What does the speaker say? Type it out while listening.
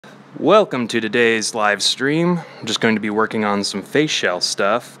Welcome to today's live stream. I'm just going to be working on some face shell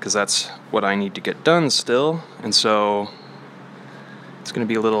stuff because that's what I need to get done still, and so it's going to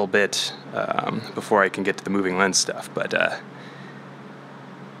be a little bit before I can get to the moving lens stuff, but this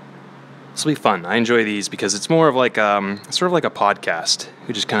will be fun. I enjoy these because it's more of like sort of like a podcast.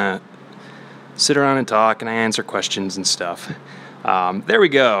 We just kind of sit around and talk, and I answer questions and stuff. There we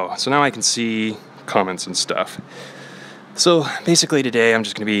go. So now I can see comments and stuff. So basically today I'm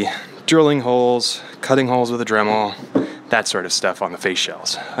just going to be drilling holes, cutting holes with a Dremel, that sort of stuff on the face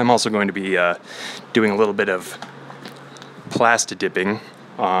shells. I'm also going to be doing a little bit of plasti dipping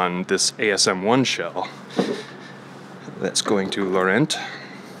on this ASM1 shell. That's going to Laurent.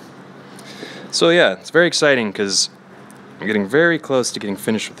 So yeah, it's very exciting because I'm getting very close to getting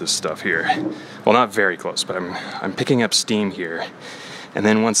finished with this stuff here. Well, not very close, but I'm picking up steam here. And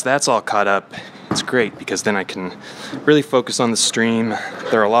then once that's all caught up, it's great because then I can really focus on the stream.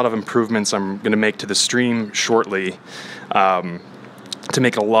 There are a lot of improvements I'm going to make to the stream shortly to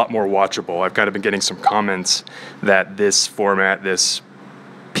make it a lot more watchable. I've kind of been getting some comments that this format, this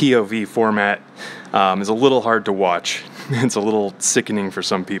POV format, is a little hard to watch. It's a little sickening for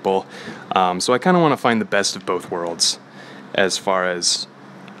some people. So I kind of want to find the best of both worlds as far as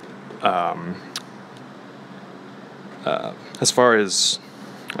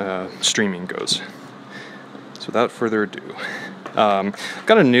streaming goes. So without further ado, I've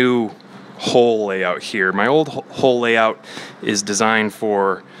got a new hole layout here. My old hole layout is designed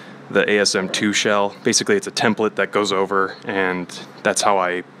for the ASM2 shell. Basically, it's a template that goes over, and that's how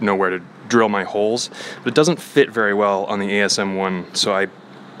I know where to drill my holes. But it doesn't fit very well on the ASM1, so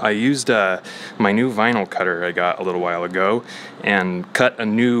I used my new vinyl cutter I got a little while ago and cut a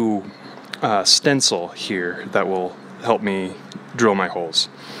new stencil here that will help me drill my holes.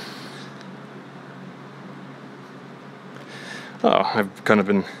 Oh, I've kind of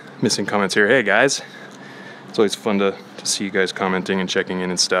been missing comments here. Hey guys, it's always fun to see you guys commenting and checking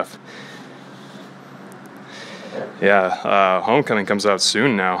in and stuff. Yeah, Homecoming comes out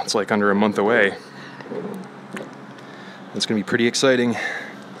soon now. It's like under a month away. It's gonna be pretty exciting.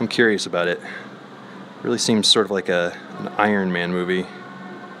 I'm curious about it. It really seems sort of like an Iron Man movie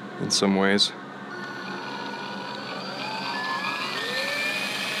in some ways.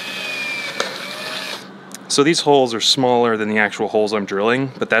 So these holes are smaller than the actual holes I'm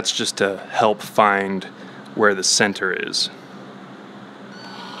drilling, but that's just to help find where the center is.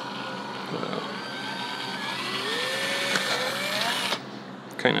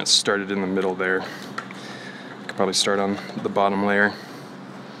 Kind of started in the middle there. Could probably start on the bottom layer.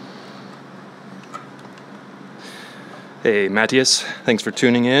 Hey Matthias, thanks for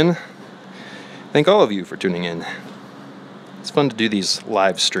tuning in. Thank all of you for tuning in. It's fun to do these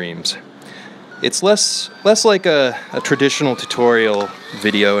live streams. It's less like a traditional tutorial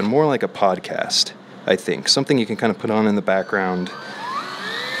video and more like a podcast, I think. Something you can kind of put on in the background.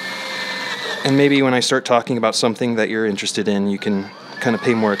 And maybe when I start talking about something that you're interested in, you can kind of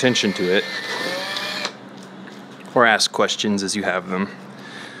pay more attention to it. Or ask questions as you have them.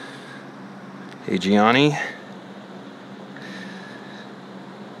 Hey Gianni.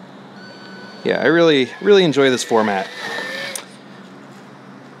 Yeah, I really enjoy this format.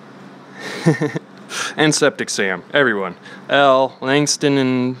 And Septic Sam, everyone. L, Langston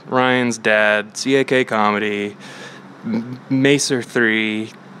and Ryan's dad, CAK Comedy, Macer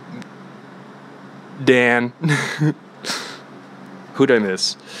 3, Dan. Who'd I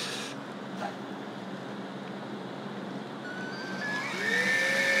miss?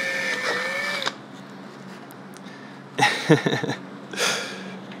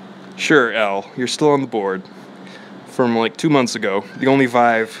 Sure, L, you're still on the board. From like 2 months ago, the only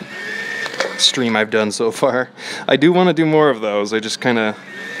Vive stream I've done so far. I do want to do more of those. I just kind of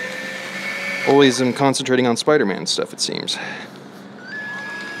always am concentrating on Spider-Man stuff, it seems.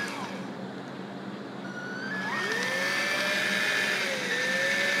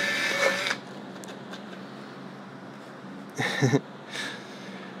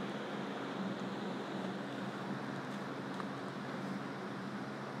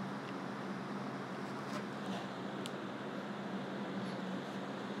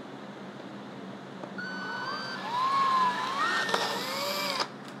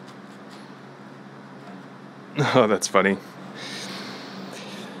 Oh, that's funny.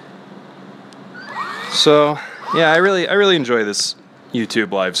 So, yeah, I really enjoy this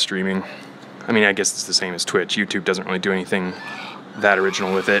YouTube live streaming. I mean, I guess it's the same as Twitch. YouTube doesn't really do anything that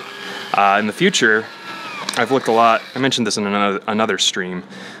original with it. In the future, I've looked a lot. I mentioned this in another stream,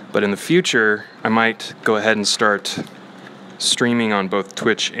 but in the future, I might go ahead and start streaming on both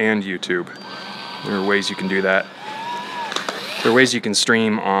Twitch and YouTube. There are ways you can do that. there are ways you can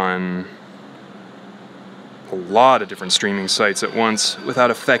stream on a lot of different streaming sites at once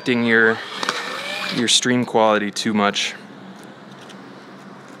without affecting your stream quality too much.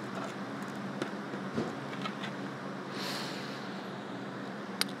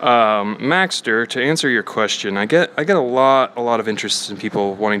 Maxter, to answer your question, I get a lot of interest in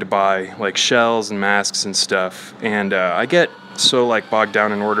people wanting to buy like shells and masks and stuff, and I get so like bogged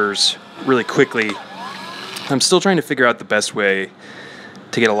down in orders really quickly. I'm still trying to figure out the best way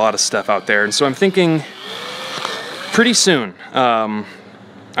to get a lot of stuff out there, and so I'm thinking pretty soon. I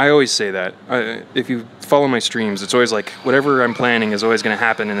always say that. If you follow my streams, it's always like whatever I'm planning is always going to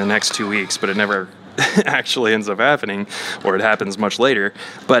happen in the next 2 weeks, but it never actually ends up happening, or it happens much later.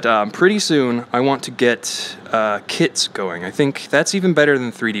 But pretty soon I want to get kits going. I think that's even better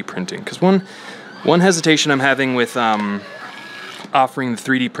than 3D printing, because one hesitation I'm having with offering the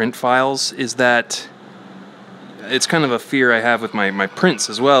 3D print files is that it's kind of a fear I have with my prints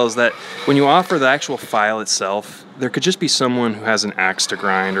as well, is that when you offer the actual file itself, there could just be someone who has an axe to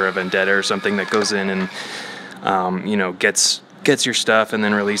grind or a vendetta or something that goes in and you know, gets your stuff and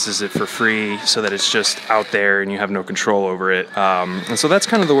then releases it for free so that it's just out there and you have no control over it. And so that's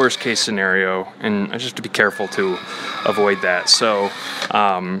kind of the worst case scenario, and I just have to be careful to avoid that. So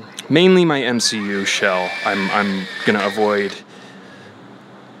mainly my MCU shell, I'm gonna avoid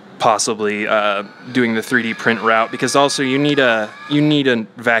possibly doing the 3D print route, because also you need a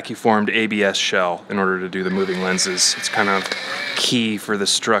vacuum formed ABS shell in order to do the moving lenses. It's kind of key for the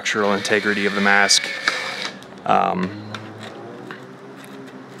structural integrity of the mask.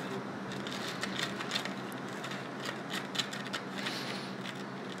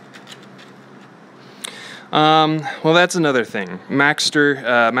 Well, that's another thing.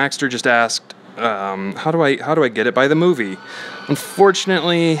 Maxter just asked, how do I get it by the movie?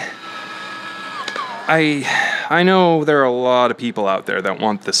 Unfortunately, I know there are a lot of people out there that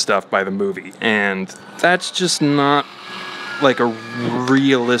want this stuff by the movie, and that's just not like a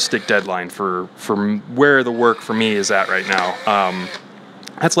realistic deadline for where the work for me is at right now.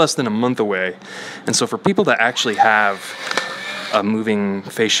 That's less than a month away, and so for people to actually have a moving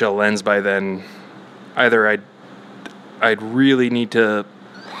face shell lens by then, either I'd really need to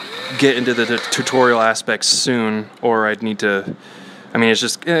get into the tutorial aspects soon, or I'd need to, I mean,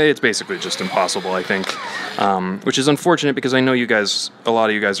 it's basically just impossible, I think, which is unfortunate, because I know a lot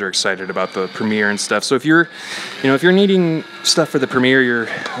of you guys are excited about the premiere and stuff. So if you're needing stuff for the premiere, you're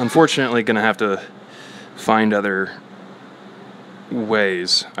unfortunately going to have to find other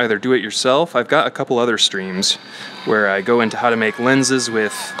ways. Either do it yourself. I've got a couple other streams where I go into how to make lenses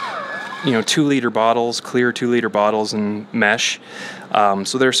with 2-liter bottles, clear 2-liter bottles and mesh.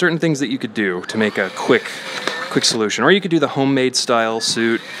 So there are certain things that you could do to make a quick solution, or you could do the homemade style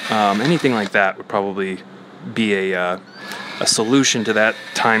suit. Anything like that would probably be a solution to that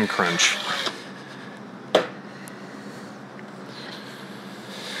time crunch.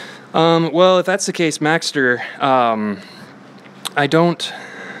 Well, if that's the case, Maxter, I don't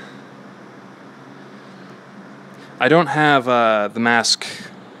have the mask,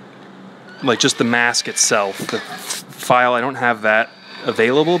 like just the mask itself, the file. I don't have that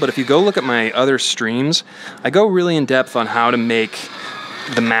available, but if you go look at my other streams, I go really in depth on how to make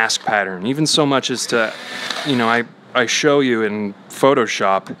the mask pattern, even so much as to, I show you in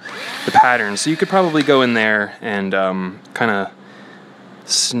Photoshop the pattern, so you could probably go in there and kind of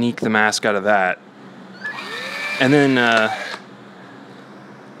sneak the mask out of that. And then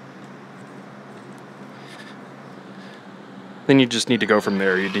you just need to go from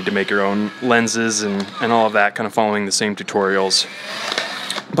there. You need to make your own lenses and all of that, kind of following the same tutorials.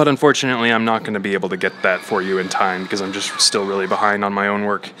 But unfortunately, I'm not going to be able to get that for you in time, because I'm just still really behind on my own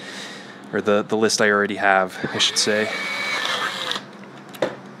work, or the list I already have, I should say.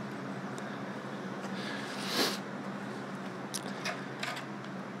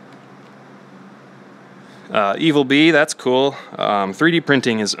 Evil Bee, that's cool. 3D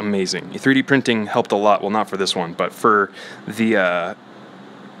printing is amazing. 3D printing helped a lot. Well, not for this one, but for the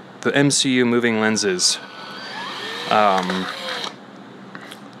MCU moving lenses. Not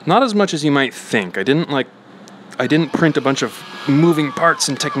as much as you might think. I didn't print a bunch of moving parts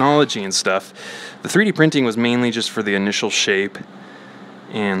and technology and stuff. The 3D printing was mainly just for the initial shape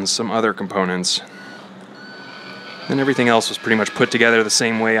and some other components. And everything else was pretty much put together the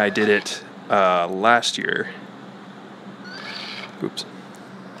same way I did it last year. Oops.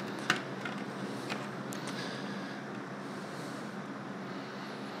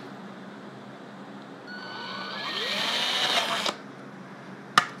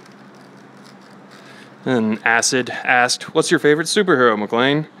 And Acid asked, "What's your favorite superhero,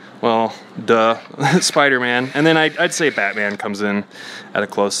 McLean?" well, duh, Spider-Man. And then I'd say Batman comes in at a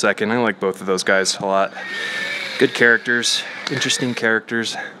close second. I like both of those guys a lot. Good characters, interesting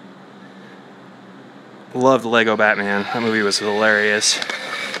characters. Loved Lego Batman. That movie was hilarious.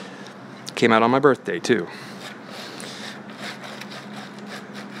 Came out on my birthday, too.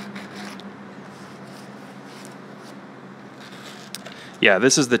 Yeah,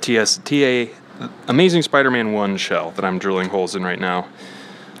 this is the TA Amazing Spider-Man 1 shell that I'm drilling holes in right now.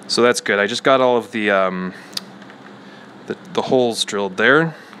 So that's good. I just got all of the holes drilled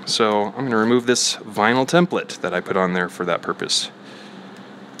there. So I'm going to remove this vinyl template that I put on there for that purpose.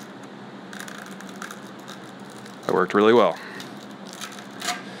 That worked really well.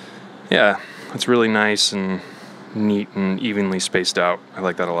 Yeah, it's really nice and neat and evenly spaced out. I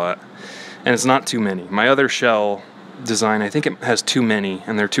like that a lot. And it's not too many. My other shell design, I think it has too many,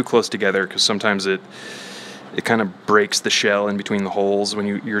 and they're too close together because sometimes it kind of breaks the shell in between the holes when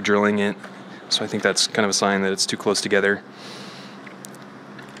you're drilling it. So I think that's kind of a sign that it's too close together.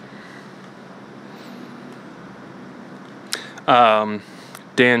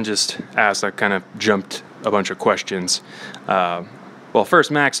 Dan just asked, I kind of jumped a bunch of questions. Well,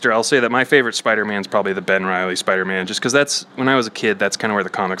 first, Maxter, I'll say that my favorite Spider-Man is probably the Ben Reilly Spider-Man, just because that's, when I was a kid, that's kind of where the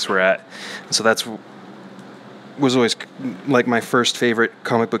comics were at. And so was always like my first favorite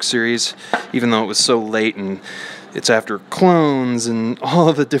comic book series, even though it was so late and it's after clones and all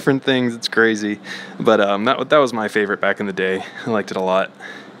of the different things. It's crazy. But that was my favorite back in the day. I liked it a lot.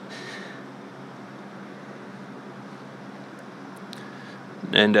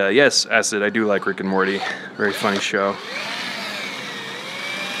 And yes, Acid, I do like Rick and Morty. Very funny show.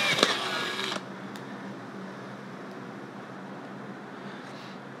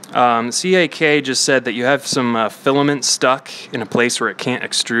 CAK just said that you have some filament stuck in a place where it can't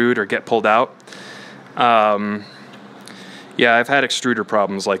extrude or get pulled out. Yeah, I've had extruder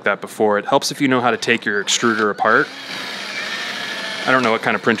problems like that before. It helps if you know how to take your extruder apart. I don't know what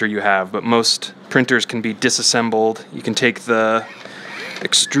kind of printer you have, but most printers can be disassembled. You can take the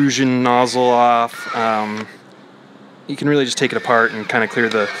extrusion nozzle off. You can really just take it apart and kind of clear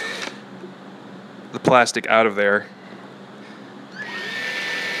the plastic out of there.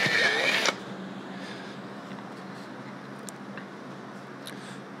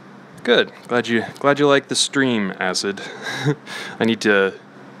 Good. Glad you like the stream, Acid. I need to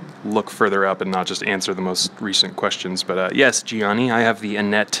look further up and not just answer the most recent questions. But yes, Gianni, I have the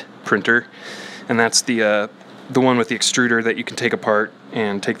Annette printer, and that's the one with the extruder that you can take apart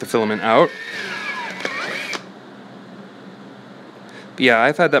and take the filament out. But yeah,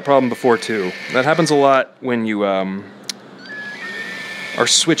 I've had that problem before too. That happens a lot when you are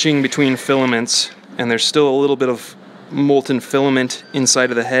switching between filaments, and there's still a little bit of molten filament inside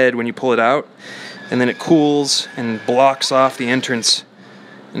of the head when you pull it out, and then it cools and blocks off the entrance,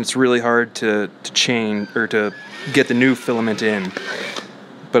 and it's really hard to change or to get the new filament in.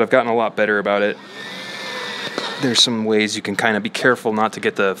 But I've gotten a lot better about it. There's some ways you can kind of be careful not to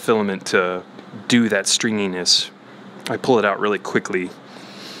get the filament to do that stringiness. I pull it out really quickly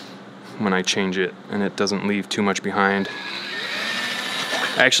when I change it, and it doesn't leave too much behind.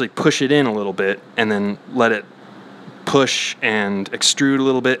 I actually push it in a little bit and then let it push and extrude a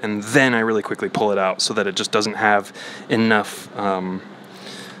little bit, and then I really quickly pull it out so that it just doesn't have enough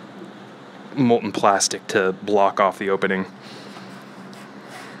molten plastic to block off the opening.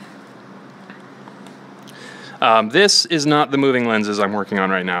 This is not the moving lenses I'm working on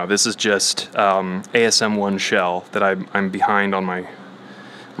right now. This is just ASM1 shell that I'm behind on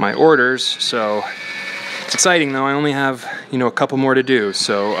my orders, so it's exciting though. I only have, a couple more to do,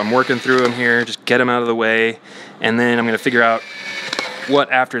 so I'm working through them here, just get them out of the way, and then I'm going to figure out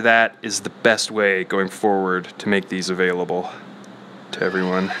what after that is the best way going forward to make these available to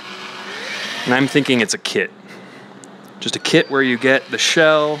everyone. And I'm thinking it's a kit. Just a kit where you get the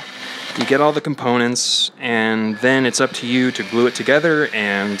shell, you get all the components, and then it's up to you to glue it together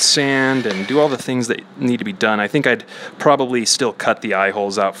and sand and do all the things that need to be done. I think I'd probably still cut the eye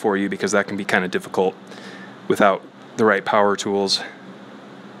holes out for you because that can be kind of difficult without the right power tools.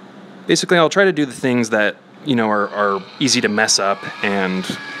 Basically, I'll try to do the things that are easy to mess up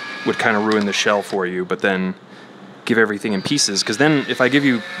and would kind of ruin the shell for you, but then give everything in pieces, because then if I give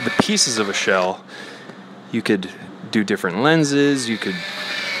you the pieces of a shell, you could do different lenses, you could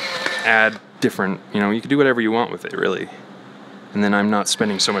add different, you could do whatever you want with it, really. And then I'm not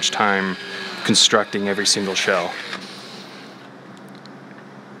spending so much time constructing every single shell.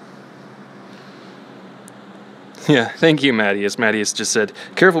 Yeah, thank you, Mattias. Mattias just said,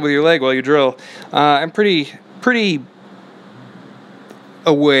 careful with your leg while you drill. I'm pretty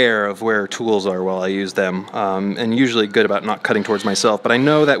aware of where tools are while I use them, and usually good about not cutting towards myself. But I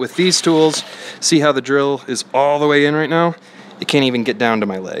know that with these tools, see how the drill is all the way in right now? It can't even get down to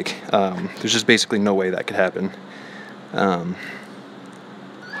my leg. There's just basically no way that could happen. And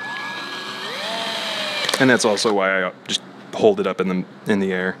that's also why I just hold it up in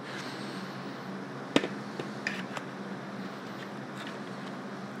the air.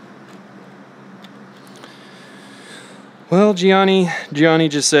 Well, Gianni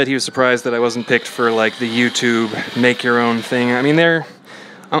just said he was surprised that I wasn't picked for like the YouTube make your own thing. I mean,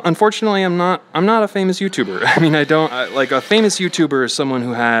 unfortunately, I'm not a famous YouTuber. I mean, like a famous YouTuber is someone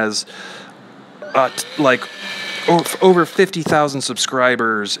who has like over 50,000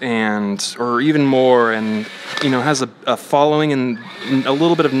 subscribers or even more, and has a following and a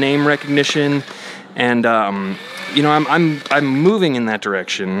little bit of name recognition, and I'm moving in that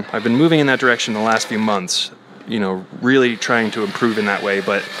direction. I've been moving in that direction the last few months. Really trying to improve in that way,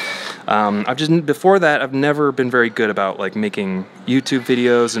 but before that, I've never been very good about like making YouTube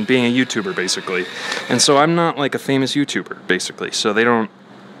videos and being a YouTuber basically, and so I'm not like a famous YouTuber basically. So they don't,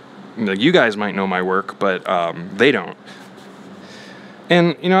 you guys might know my work, but they don't,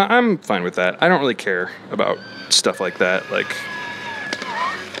 and I'm fine with that. I don't really care about stuff like that, like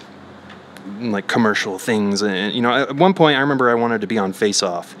commercial things, and at one point I remember I wanted to be on Face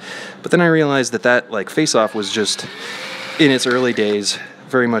Off, but then I realized that like Face Off was just in its early days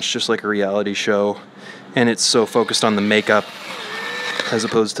very much just like a reality show, and it's so focused on the makeup as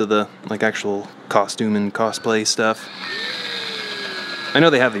opposed to the like actual costume and cosplay stuff. I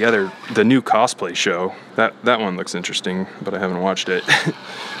know they have the new cosplay show. That one looks interesting, but I haven't watched it.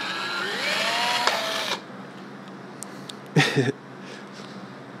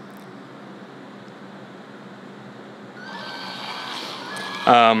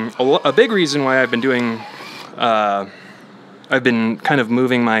 A big reason why I've been kind of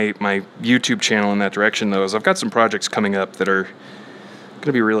moving my YouTube channel in that direction, though, is I've got some projects coming up that are going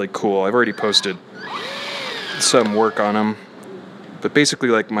to be really cool. I've already posted some work on them, but basically,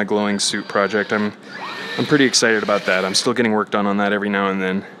 like my glowing suit project, I'm pretty excited about that. I'm still getting work done on that every now and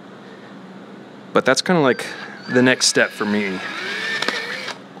then, but that's kind of like the next step for me.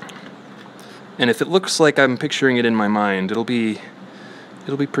 And if it looks like I'm picturing it in my mind, it'll be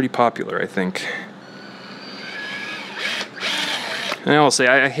pretty popular, I think. And I will say,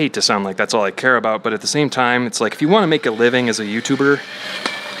 I hate to sound like that's all I care about, but at the same time, it's like if you want to make a living as a YouTuber,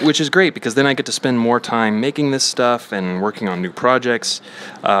 which is great because then I get to spend more time making this stuff and working on new projects.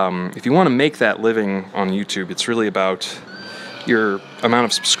 If you want to make that living on YouTube, it's really about your amount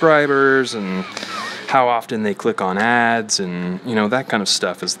of subscribers and how often they click on ads, and that kind of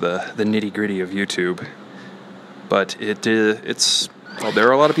stuff is the nitty-gritty of YouTube. But there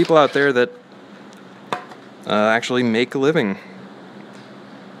are a lot of people out there that actually make a living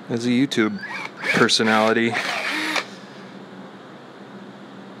as a YouTube personality.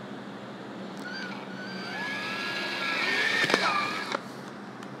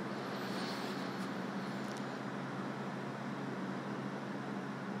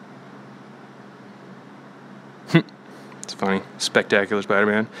 It's funny. Spectacular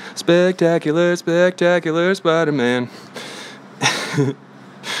Spider-Man. Spectacular Spider-Man.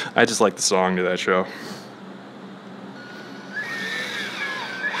 I just like the song to that show.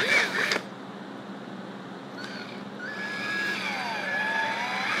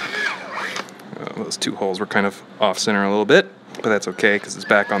 Those two holes were kind of off center a little bit, but that's okay because it's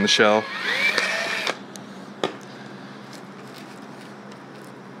back on the shell.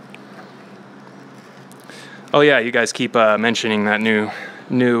 Oh yeah, you guys keep mentioning that new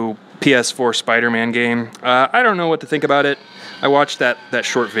PS4 Spider-Man game. I don't know what to think about it. I watched that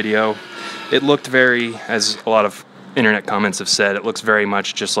short video. It looked very, as a lot of internet comments have said, it looks very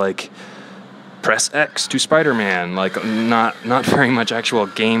much just like press X to Spider-Man, like not very much actual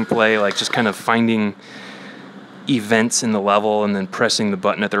gameplay, like just kind of finding events in the level and then pressing the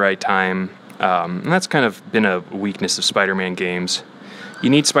button at the right time. And that's kind of been a weakness of Spider-Man games. You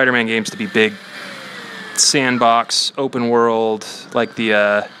need Spider-Man games to be big, sandbox, open world, like the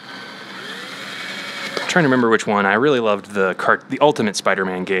I'm trying to remember which one. I really loved the Ultimate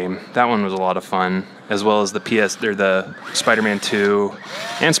Spider-Man game. That one was a lot of fun, as well as the Spider-Man 2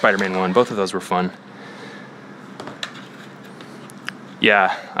 and Spider-Man 1. Both of those were fun.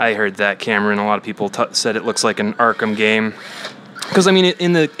 Yeah, I heard that, Cameron. A lot of people said it looks like an Arkham game. Because I mean,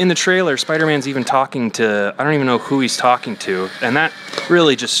 in the trailer, Spider-Man's even talking to, I don't even know who he's talking to, and that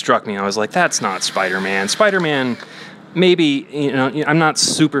really just struck me. I was like, that's not Spider-Man. Spider-Man, maybe, I'm not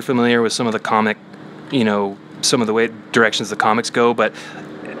super familiar with some of the comic, some of the directions the comics go, but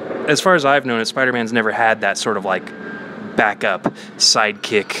as far as I've known it, Spider-Man's never had that sort of like backup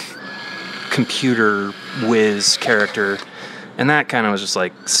sidekick computer whiz character, and that kind of was just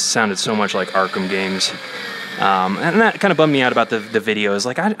like sounded so much like Arkham games, and that kind of bummed me out about the videos.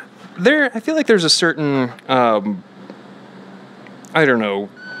 Like I feel like there's a certain I don't know,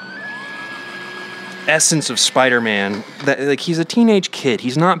 essence of Spider-Man that, like, he's a teenage kid.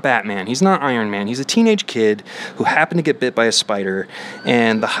 He's not Batman. He's not Iron Man. He's a teenage kid who happened to get bit by a spider,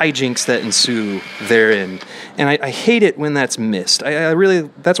 and the hijinks that ensue therein. And I hate it when that's missed. I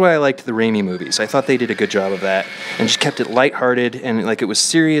really, that's why I liked the Raimi movies. I thought they did a good job of that, and just kept it lighthearted, and like it was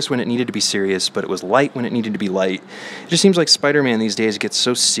serious when it needed to be serious, but it was light when it needed to be light. It just seems like Spider-Man these days gets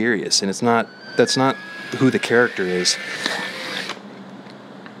so serious, and that's not who the character is.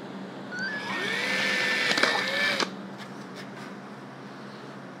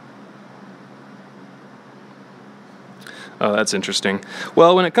 Oh, that's interesting.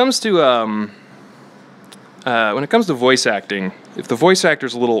 Well, when it comes to voice acting, if the voice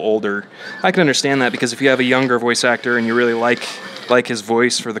actor's a little older, I can understand that, because if you have a younger voice actor and you really like his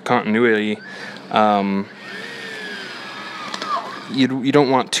voice for the continuity, you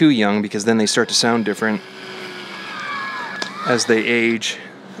don't want too young, because then they start to sound different as they age,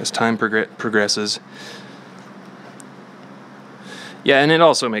 as time progresses. Yeah, and it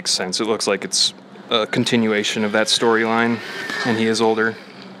also makes sense. It looks like it's a continuation of that storyline, and he is older.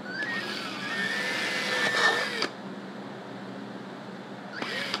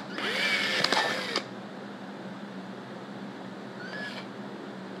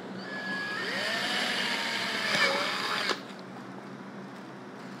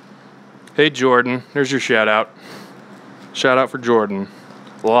 Hey Jordan, there's your shout out. Shout out for Jordan.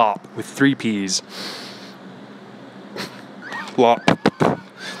 Lop with 3 P's. Lop.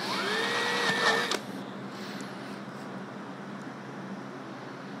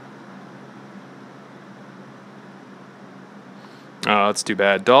 Oh, that's too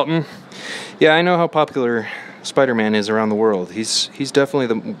bad. Dalton? Yeah, I know how popular Spider-Man is around the world. He's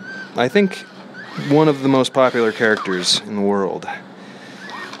definitely I think, one of the most popular characters in the world.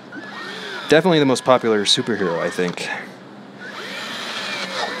 Definitely the most popular superhero, I think.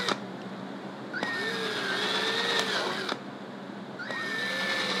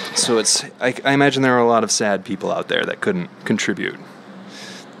 So I imagine there are a lot of sad people out there that couldn't contribute.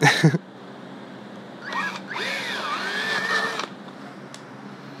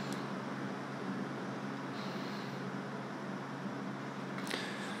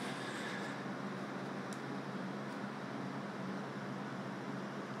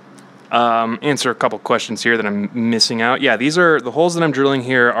 Answer a couple questions here that I'm missing out. Yeah, these are the holes that I'm drilling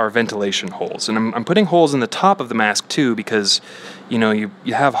here are ventilation holes, and I'm putting holes in the top of the mask too, because you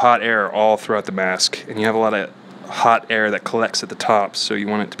have hot air all throughout the mask, and you have a lot of hot air that collects at the top, so you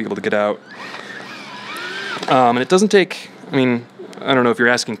want it to be able to get out. And it doesn't take, I mean, I don't know if you're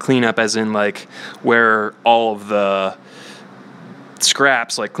asking cleanup as in like where all of the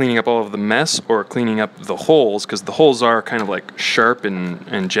scraps, like cleaning up all of the mess, or cleaning up the holes, because the holes are kind of like sharp and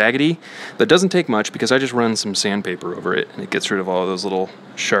jaggedy. That doesn't take much, because I just run some sandpaper over it, and it gets rid of all of those little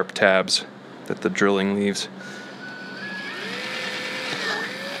sharp tabs that the drilling leaves.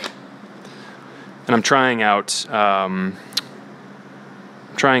 And I'm trying out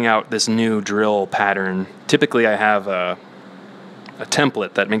this new drill pattern. Typically I have a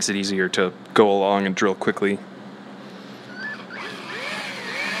template that makes it easier to go along and drill quickly.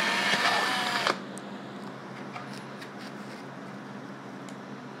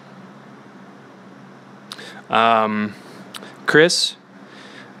 Chris,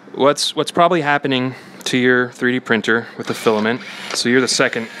 what's probably happening to your 3D printer with the filament? So you're the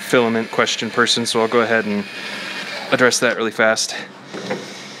second filament question person, so I'll go ahead and address that really fast.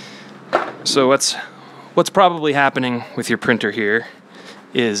 So what's probably happening with your printer here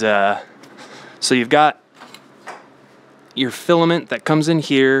is so you've got your filament that comes in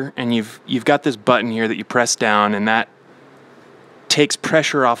here, and you've got this button here that you press down, and that takes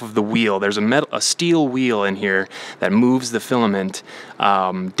pressure off of the wheel. There's a steel wheel in here that moves the filament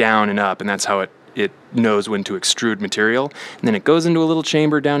down and up, and that's how it knows when to extrude material. And then it goes into a little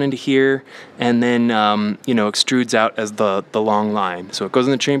chamber down into here, and then extrudes out as the long line. So it goes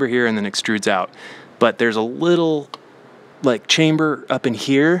in the chamber here and then extrudes out. But there's a little like chamber up in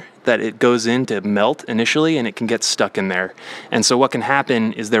here that it goes in to melt initially, and it can get stuck in there. And so what can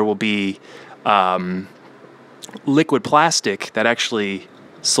happen is there will be liquid plastic that actually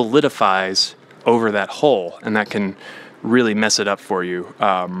solidifies over that hole, and that can really mess it up for you.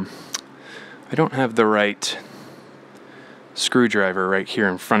 I don't have the right screwdriver right here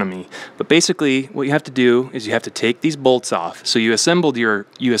in front of me, but basically what you have to do is you have to take these bolts off. So you assembled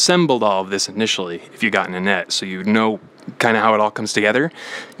all of this initially if you got in a net, so you know kind of how it all comes together.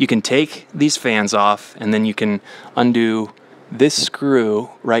 You can take these fans off, and then you can undo this screw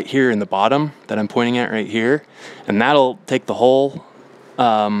right here in the bottom that I'm pointing at right here, and that'll take the whole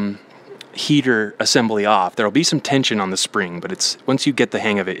heater assembly off. There'll be some tension on the spring, but it's once you get the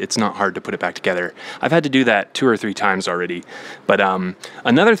hang of it, it's not hard to put it back together. I've had to do that 2 or 3 times already. But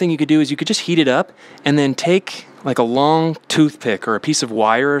another thing you could do is you could just heat it up and then take like a long toothpick or a piece of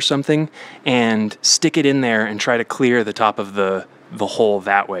wire or something and stick it in there and try to clear the top of the hole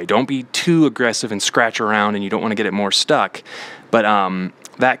that way. Don't be too aggressive and scratch around, and you don't want to get it more stuck. But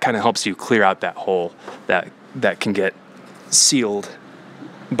that kind of helps you clear out that hole that can get sealed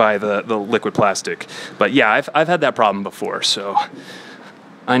by the liquid plastic. But yeah, I've had that problem before, so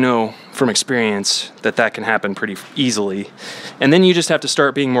I know from experience that can happen pretty easily. And then you just have to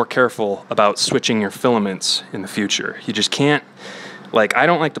start being more careful about switching your filaments in the future. You just can't, like, I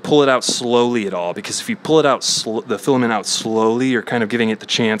don't like to pull it out slowly at all, because if you pull it out, the filament out slowly, you're kind of giving it the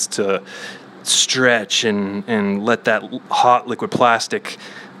chance to stretch and let that hot liquid plastic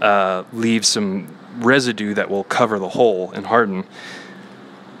leave some residue that will cover the hole and harden.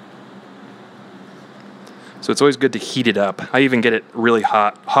 So it's always good to heat it up. I even get it really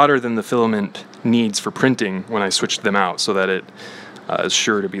hot, hotter than the filament needs for printing when I switch them out, so that it is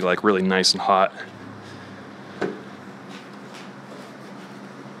sure to be like really nice and hot.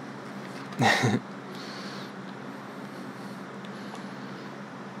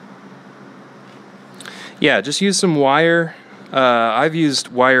 Yeah, just use some wire. I've used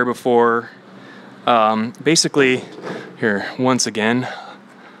wire before. Basically, here, once again,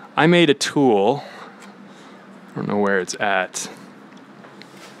 I made a tool. I don't know where it's at.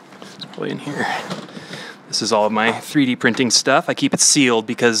 It's probably in here. This is all of my 3D printing stuff. I keep it sealed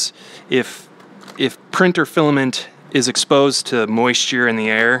because if printer filament is exposed to moisture in the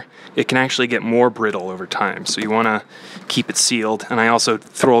air, it can actually get more brittle over time. So you want to keep it sealed. And I also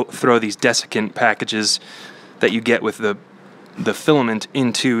throw these desiccant packages that you get with the filament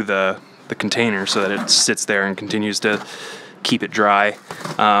into the container so that it sits there and continues to keep it dry.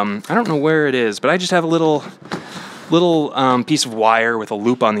 I don't know where it is, but I just have a little piece of wire with a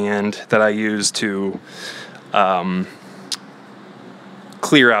loop on the end that I use to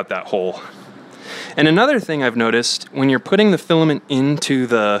clear out that hole. And another thing I've noticed, when you're putting the filament into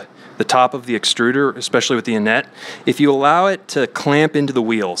the top of the extruder, especially with the Annette, if you allow it to clamp into the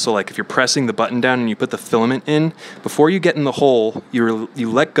wheel, so like if you're pressing the button down and you put the filament in, before you get in the hole, you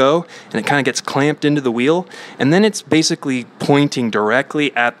let go and it kind of gets clamped into the wheel, and then it's basically pointing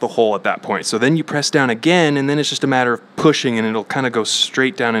directly at the hole at that point. So then you press down again, and then it's just a matter of pushing, and it'll kind of go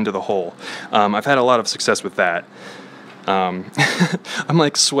straight down into the hole. I've had a lot of success with that. I'm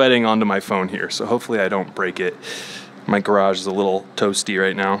like sweating onto my phone here, so hopefully I don't break it. My garage is a little toasty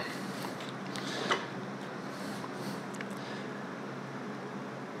right now.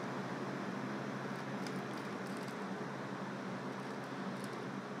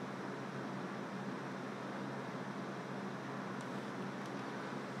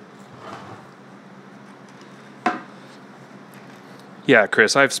 Yeah,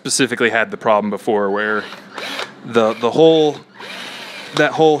 Chris, I've specifically had the problem before where that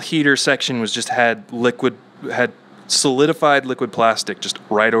whole heater section was just had solidified liquid plastic just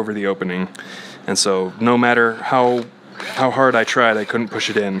right over the opening, and so no matter how hard I tried, I couldn't push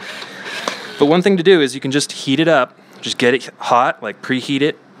it in. But one thing to do is you can just heat it up, just get it hot, like preheat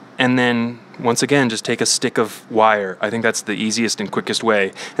it, and then once again just take a stick of wire. I think that's the easiest and quickest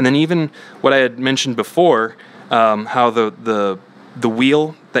way. And then even what I had mentioned before, how the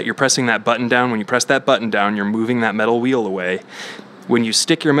wheel that you're pressing that button down, when you press that button down, you're moving that metal wheel away. When you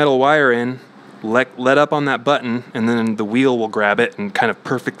stick your metal wire in, let up on that button, and then the wheel will grab it and kind of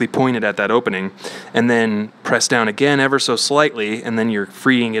perfectly point it at that opening, and then press down again ever so slightly, and then you're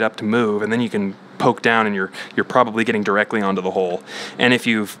freeing it up to move, and then you can poke down and you're probably getting directly onto the hole. And if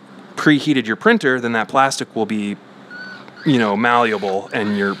you've preheated your printer, then that plastic will be, malleable,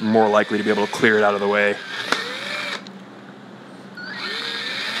 and you're more likely to be able to clear it out of the way.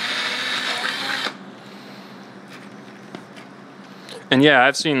 And yeah,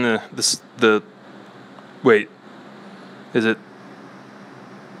 I've seen the wait, is it?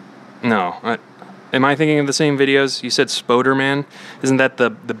 No, am I thinking of the same videos? You said Spoderman? Isn't that the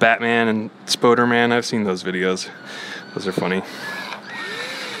Batman and Spoderman? I've seen those videos. Those are funny.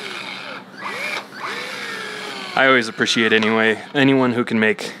 I always appreciate anyone who can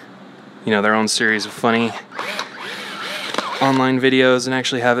make, their own series of funny online videos and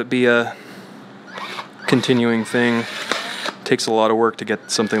actually have it be a continuing thing. Takes a lot of work to get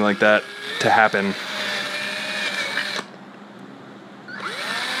something like that to happen.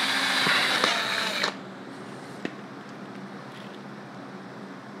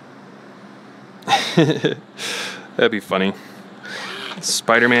 That'd be funny.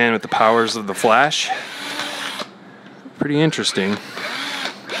 Spider-Man with the powers of the Flash. Pretty interesting.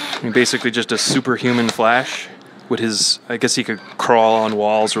 I mean, basically just a superhuman Flash with his... I guess he could crawl on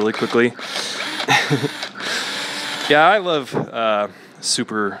walls really quickly. Yeah, I love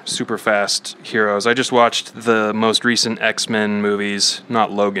super fast heroes. I just watched the most recent X-Men movies.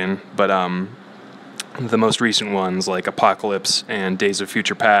 Not Logan, but the most recent ones like Apocalypse and Days of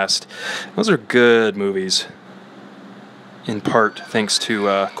Future Past. Those are good movies. In part thanks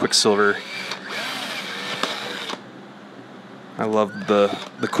to Quicksilver. I love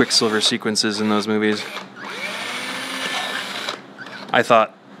the Quicksilver sequences in those movies. I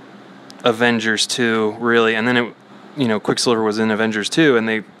thought Avengers 2 really, and then Quicksilver was in Avengers 2, and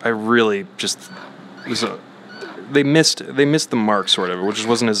they missed the mark sort of, which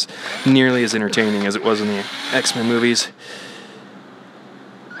wasn't as nearly as entertaining as it was in the X-Men movies.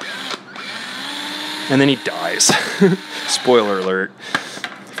 And then he dies. Spoiler alert.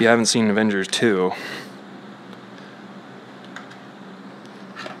 If you haven't seen Avengers 2.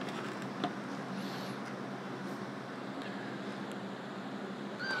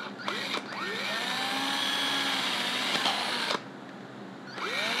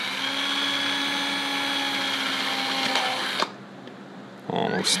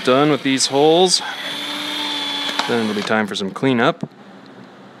 Almost done with these holes. Then it'll be time for some cleanup.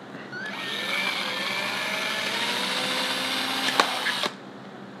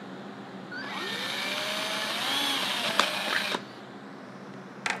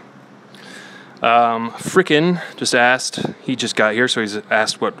 Frickin' just asked, he just got here, so he's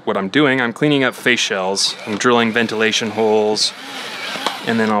asked what I'm doing. I'm cleaning up face shells. I'm drilling ventilation holes,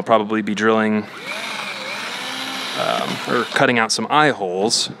 and then I'll probably be drilling or cutting out some eye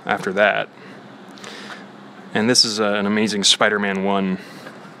holes after that. And this is an amazing Spider-Man 1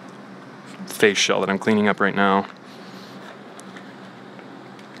 face shell that I'm cleaning up right now.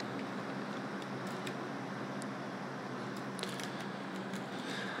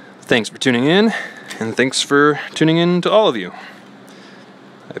 Thanks for tuning in, and thanks for tuning in to all of you.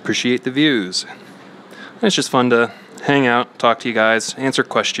 I appreciate the views. It's just fun to hang out, talk to you guys, answer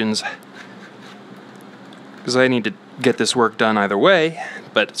questions. Because I need to get this work done either way,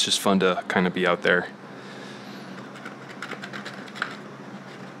 but it's just fun to kind of be out there.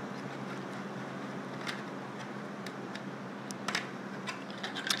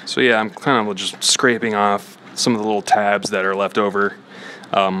 So yeah, I'm kind of just scraping off some of the little tabs that are left over.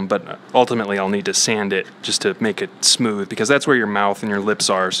 But ultimately I'll need to sand it just to make it smooth, because that's where your mouth and your lips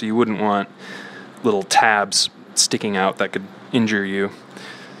are, so you wouldn't want little tabs sticking out that could injure you.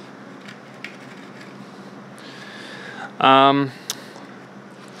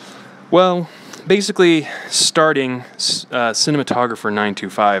 Well, basically starting, Cinematographer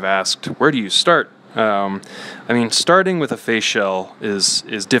 925 asked, where do you start? I mean, starting with a face shell is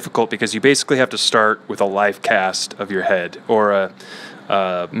difficult, because you basically have to start with a live cast of your head, or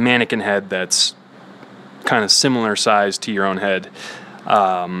a mannequin head that's kind of similar size to your own head.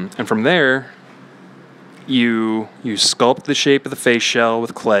 And from there, you sculpt the shape of the face shell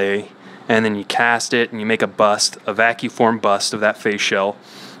with clay, and then you cast it, and you make a bust, a vacuum bust of that face shell,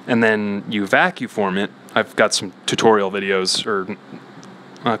 and then you vacuum form it. I've got some tutorial videos, or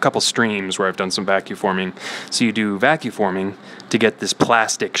a couple streams where I've done some vacuum forming. So you do vacuum forming to get this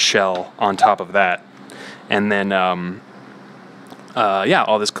plastic shell on top of that, and then yeah,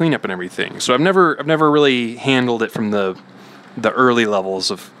 all this cleanup and everything. So I've never really handled it from the early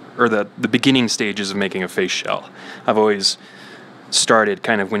levels of, or the beginning stages of making a face shell. I've always started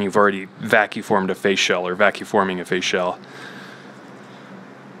kind of when you've already vacuum formed a face shell, or vacuum forming a face shell.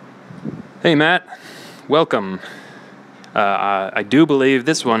 Hey Matt, welcome. I do believe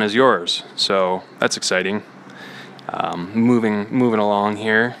this one is yours, so that's exciting. Moving along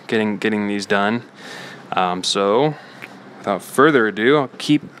here, getting these done. So without further ado, I'll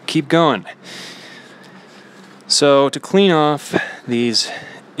keep going. So to clean off these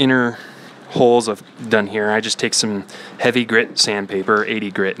inner holes I've done here, I just take some heavy grit sandpaper,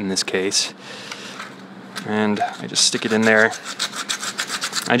 80 grit in this case, and I just stick it in there.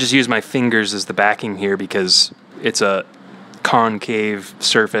 I just use my fingers as the backing here because it's a concave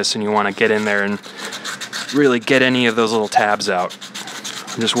surface and you want to get in there and really get any of those little tabs out.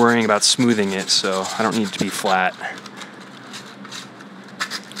 I'm just worrying about smoothing it, so I don't need it to be flat.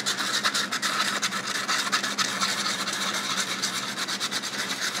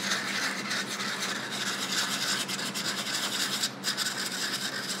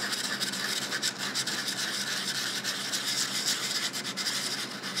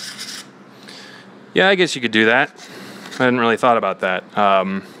 Yeah, I guess you could do that. I hadn't really thought about that.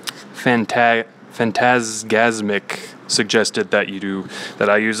 Fantasgasmic suggested that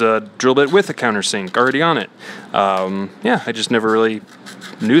I use a drill bit with a countersink already on it. Yeah, I just never really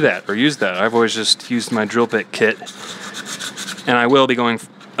knew that or used that. I've always just used my drill bit kit, and I will be going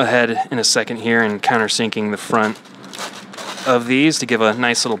ahead in a second here and countersinking the front of these to give a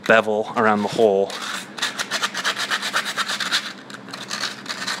nice little bevel around the hole.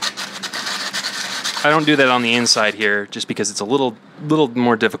 I don't do that on the inside here just because it's a little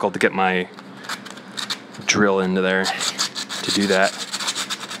more difficult to get my drill into there to do that.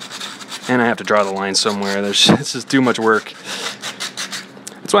 And I have to draw the line somewhere. It's just too much work.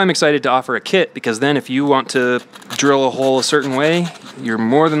 That's why I'm excited to offer a kit, because then if you want to drill a hole a certain way, you're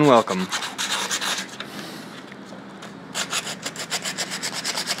more than welcome.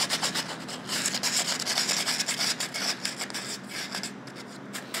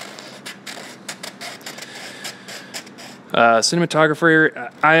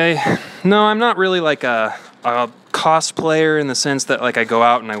 Cinematographer, I'm not really like a cosplayer in the sense that like I go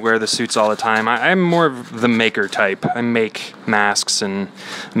out and I wear the suits all the time. I'm more of the maker type. I make masks, and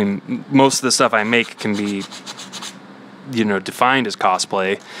I mean most of the stuff I make can be, you know, defined as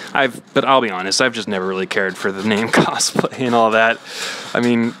cosplay. But I'll be honest, I've just never really cared for the name cosplay and all that. I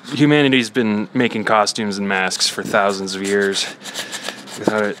mean, humanity's been making costumes and masks for thousands of years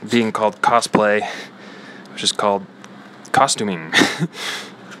without it being called cosplay. It was just called costuming.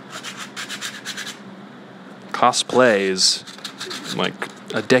 Cosplay is like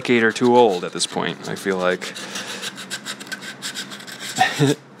a decade or two old at this point, I feel like.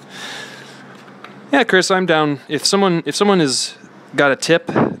 Yeah, Chris, I'm down. If someone has got a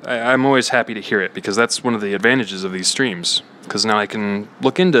tip, I'm always happy to hear it, because that's one of the advantages of these streams. Because now I can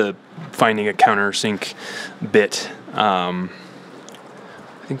look into finding a countersink bit. I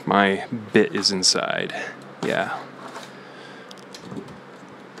think my bit is inside. Yeah.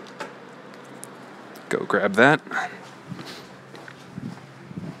 Go grab that.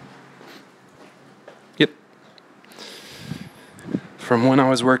 Yep. From when I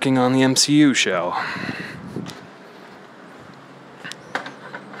was working on the MCU shell.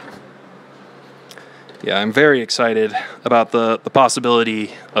 Yeah, I'm very excited about the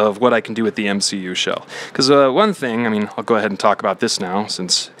possibility of what I can do with the MCU shell. Because one thing, I mean, I'll go ahead and talk about this now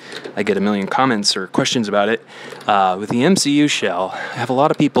since I get a million comments or questions about it. With the MCU shell, I have a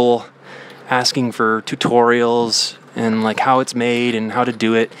lot of people asking for tutorials and like how it's made and how to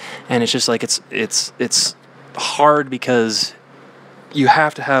do it, and it's just like it's hard because you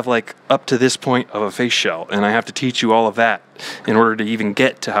have to have like up to this point of a face shell, and I have to teach you all of that in order to even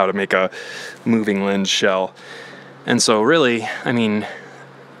get to how to make a moving lens shell. And so really, I mean,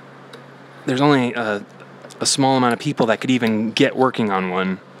 there's only a small amount of people that could even get working on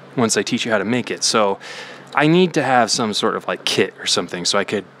one once I teach you how to make it. So I need to have some sort of like kit or something so I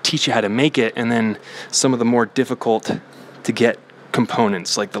could teach you how to make it, and then some of the more difficult to get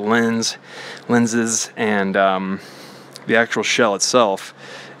components like the lenses and the actual shell itself,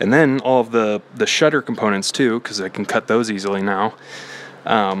 and then all of the shutter components too, because I can cut those easily now.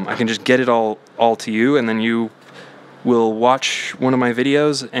 I can just get it all to you, and then you will watch one of my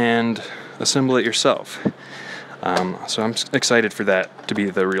videos and assemble it yourself. So I'm excited for that to be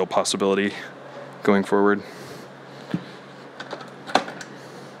the real possibility going forward.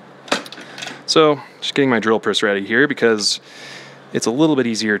 So, just getting my drill press ready here, because it's a little bit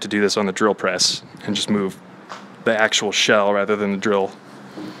easier to do this on the drill press and just move the actual shell rather than the drill.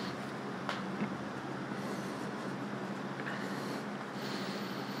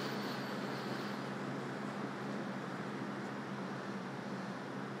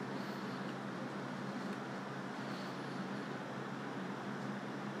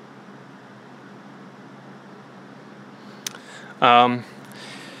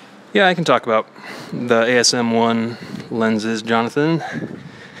 Yeah, I can talk about the ASM1 lenses, Jonathan,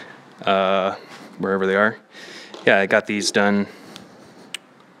 wherever they are. Yeah, I got these done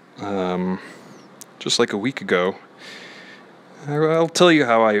just like a week ago. I'll tell you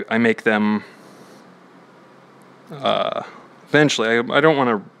how I make them eventually. I don't want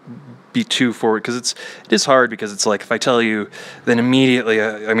to be too forward, because it is hard, because it's like if I tell you, then immediately,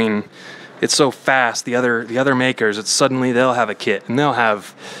 I mean, it's so fast. The other makers, it's suddenly they'll have a kit and they'll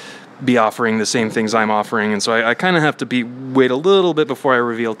be offering the same things I'm offering, and so I kind of have to wait a little bit before I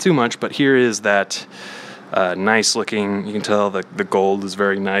reveal too much. But here is that nice looking. You can tell the gold is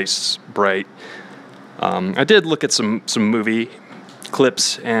very nice, bright. I did look at some movie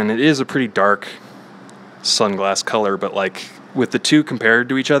clips, and it is a pretty dark sunglass color, but like with the two compared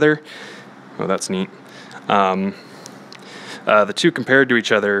to each other, oh, that's neat. The two compared to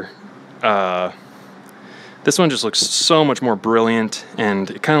each other. This one just looks so much more brilliant, and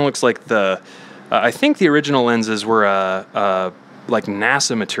it kind of looks like the I think the original lenses were like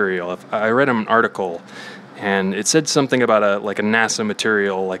NASA material. I read an article, and it said something about a NASA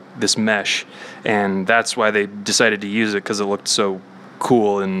material, like this mesh, and that's why they decided to use it, because it looked so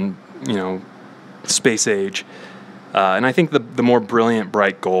cool and, you know, space age. And I think the more brilliant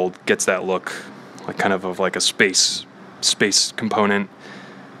bright gold gets that look, like kind of like a space component.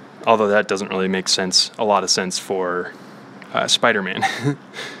 Although that doesn't really make a lot of sense for Spider-Man.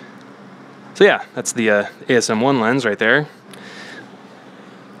 So yeah, that's the ASM1 lens right there.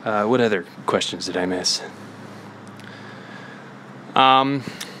 What other questions did I miss?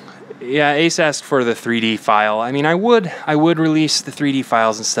 Yeah, Ace asked for the 3D file. I mean, I would release the 3D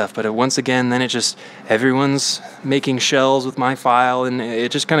files and stuff, but once again, then it just, everyone's making shells with my file, and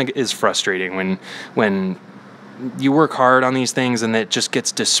it just kind of is frustrating when you work hard on these things and it just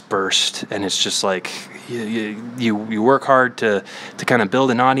gets dispersed, and it's just like you work hard to kind of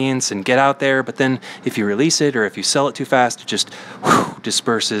build an audience and get out there, but then if you release it or if you sell it too fast, it just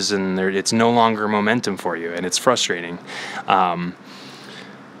disperses, and it's no longer momentum for you, and it's frustrating.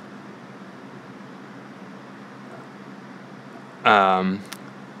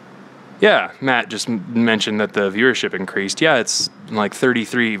 Yeah, Matt just mentioned that the viewership increased. Yeah, it's like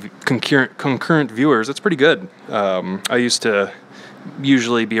 33 concurrent viewers. That's pretty good. I used to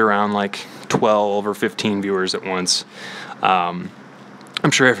usually be around like 12 or 15 viewers at once. I'm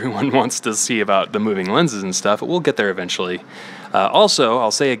sure everyone wants to see about the moving lenses and stuff, but we'll get there eventually. Also,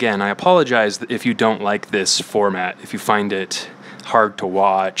 I'll say again, I apologize if you don't like this format, if you find it hard to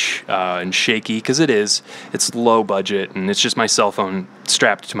watch and shaky, because it's low budget, and it's just my cell phone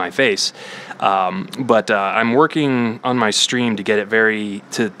strapped to my face. But I'm working on my stream to get it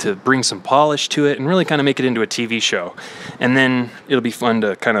to bring some polish to it and really kind of make it into a TV show. And then it'll be fun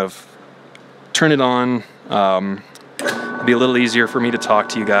to kind of turn it on. It'll be a little easier for me to talk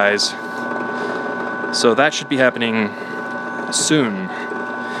to you guys. So that should be happening soon.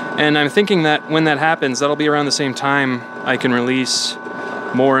 And I'm thinking that when that happens, that'll be around the same time I can release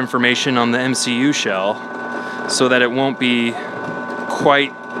more information on the MCU shell, so that it won't be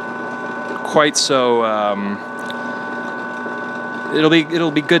quite so.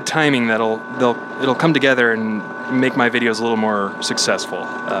 It'll be good timing. It'll come together and make my videos a little more successful.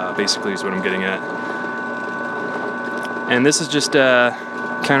 Basically, is what I'm getting at. And this is just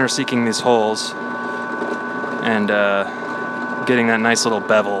countersinking these holes and getting that nice little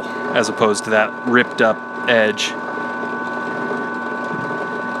bevel, as opposed to that ripped up edge.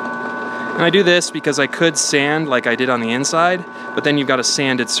 And I do this because I could sand like I did on the inside, but then you've got a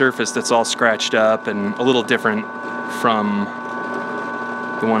sanded surface that's all scratched up and a little different from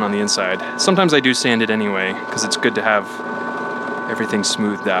the one on the inside. Sometimes I do sand it anyway, because it's good to have everything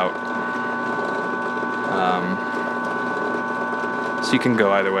smoothed out. So you can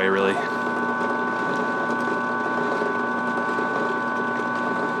go either way, really.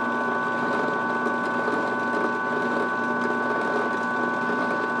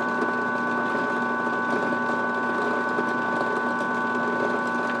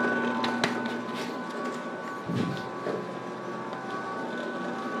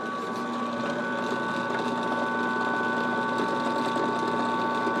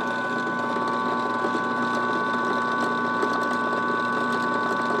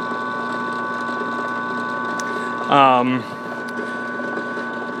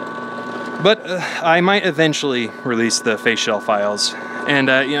 But I might eventually release the Faceshell files, and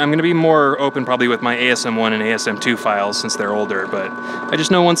you know, I'm going to be more open probably with my ASM1 and ASM2 files since they're older, but I just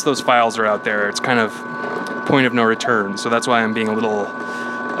know once those files are out there, it's kind of point of no return, so that's why I'm being a little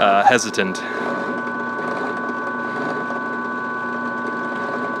hesitant.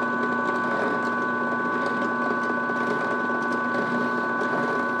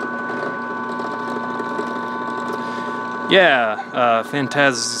 Yeah,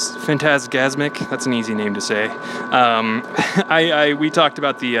 Phantasgasmic. That's an easy name to say. We talked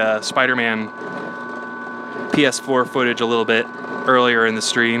about the Spider-Man PS4 footage a little bit earlier in the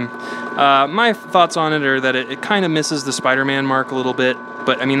stream. My thoughts on it are that it kind of misses the Spider-Man mark a little bit,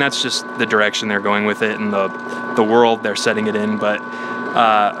 but I mean that's just the direction they're going with it and the world they're setting it in. But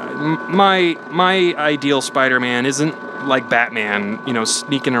my ideal Spider-Man isn't like Batman, you know,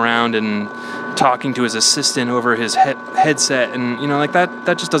 sneaking around and talking to his assistant over his headset, and you know, like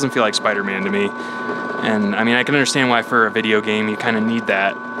that just doesn't feel like Spider-Man to me. And I mean, I can understand why for a video game you kind of need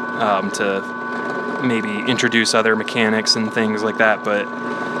that to maybe introduce other mechanics and things like that, but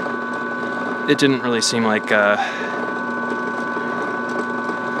it didn't really seem like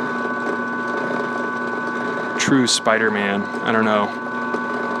true Spider-Man. I don't know,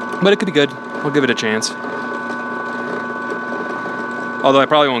 but it could be good. I'll give it a chance. Although I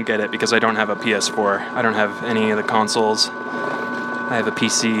probably won't get it because I don't have a PS4. I don't have any of the consoles. I have a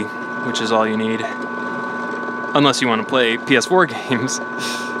PC, which is all you need. Unless you want to play PS4 games.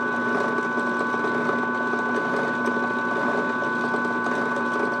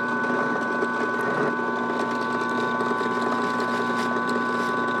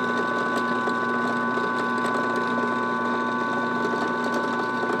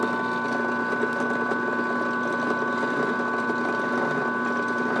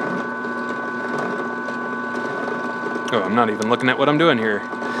 Oh, I'm not even looking at what I'm doing here.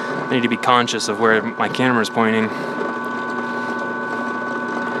 I need to be conscious of where my camera's pointing.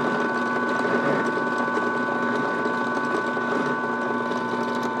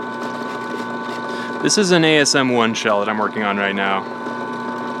 This is an ASM-1 shell that I'm working on right now.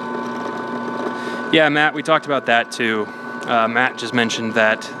 Yeah, Matt, we talked about that too. Matt just mentioned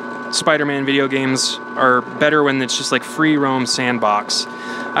that Spider-Man video games are better when it's just like free roam sandbox.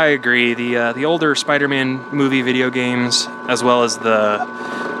 I agree. The older Spider-Man movie video games, as well as the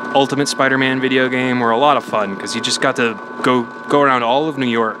Ultimate Spider-Man video game, were a lot of fun because you just got to go around all of New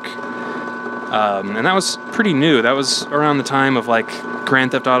York, and that was pretty new. That was around the time of like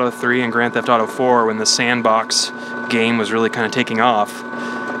Grand Theft Auto 3 and Grand Theft Auto 4 when the sandbox game was really kind of taking off,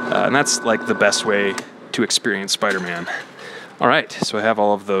 and that's like the best way to experience Spider-Man. All right, so I have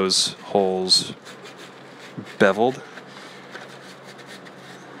all of those holes beveled.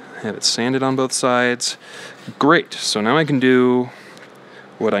 Have it sanded on both sides. Great, so now I can do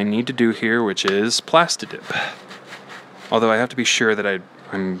what I need to do here, which is Plastidip. Although I have to be sure that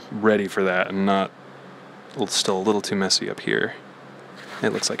I'm ready for that and not still a little too messy up here.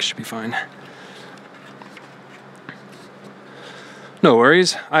 It looks like it should be fine. No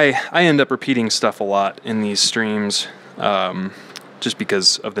worries. I end up repeating stuff a lot in these streams, just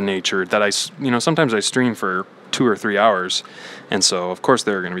because of the nature that sometimes I stream for 2 or 3 hours, and so of course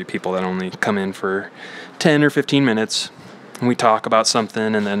there are going to be people that only come in for 10 or 15 minutes, and we talk about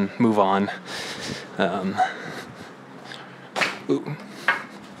something and then move on.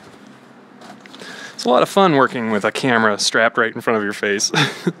 It's a lot of fun working with a camera strapped right in front of your face.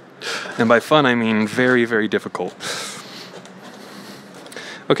 And by fun I mean very, very difficult.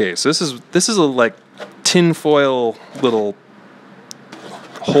 Okay, so this is a like tinfoil little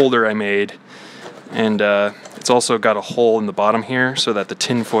holder I made, and it's also got a hole in the bottom here so that the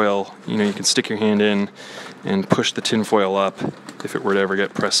tinfoil, you can stick your hand in and push the tinfoil up if it were to ever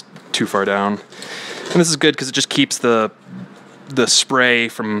get pressed too far down. And this is good because it just keeps the spray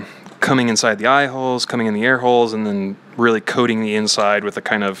from coming inside the eye holes, coming in the air holes, and then really coating the inside with a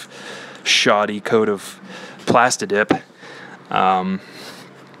kind of shoddy coat of Plastidip.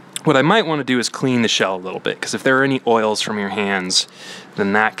 What I might want to do is clean the shell a little bit, because if there are any oils from your hands,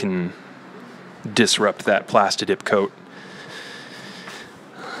 then that can disrupt that Plastidip coat.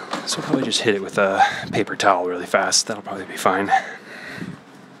 So I'll probably just hit it with a paper towel really fast. That'll probably be fine.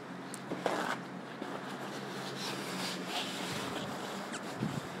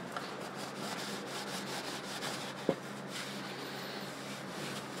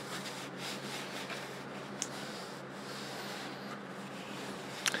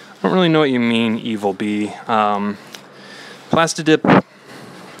 I don't really know what you mean, Evil Bee. Plastidip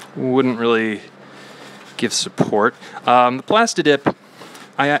wouldn't really give support. The Plastidip,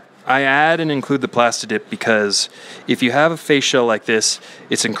 I add and include the Plastidip because if you have a face shell like this,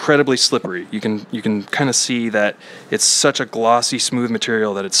 it's incredibly slippery. You can kind of see that it's such a glossy, smooth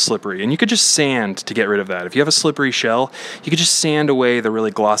material that it's slippery. And you could just sand to get rid of that. If you have a slippery shell, you could just sand away the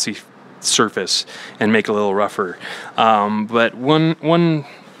really glossy surface and make it a little rougher. But one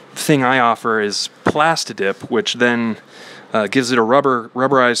thing I offer is Plastidip, which then gives it a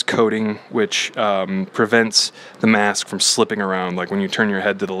rubberized coating, which prevents the mask from slipping around. Like when you turn your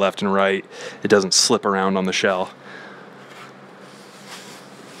head to the left and right, it doesn't slip around on the shell.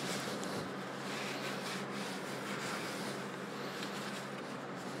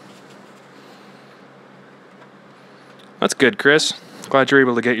 That's good, Chris. Glad you're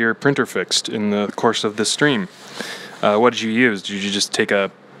able to get your printer fixed in the course of this stream. What did you use? Did you just take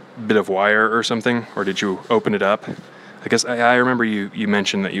a bit of wire or something, or did you open it up? I guess I remember you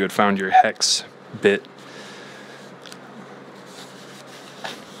mentioned that you had found your hex bit.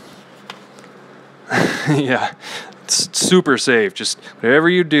 Yeah, it's super safe. Just whatever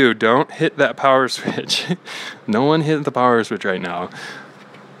you do, don't hit that power switch. No one hit the power switch right now.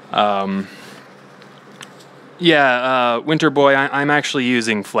 Yeah, Winter Boy, I'm actually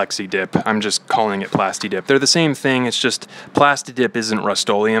using Flexidip. I'm just calling it Plastidip. They're the same thing, it's just Plastidip isn't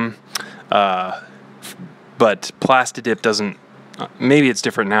Rust-Oleum, but Plastidip doesn't maybe it's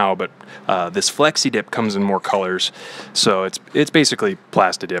different now, but this Flexi Dip comes in more colors. So it's basically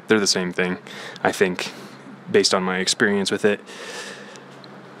Plasti Dip. They're the same thing, I think, based on my experience with it.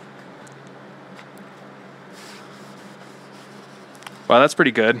 Wow, that's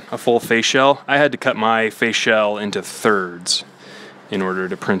pretty good. A full face shell. I had to cut my face shell into thirds in order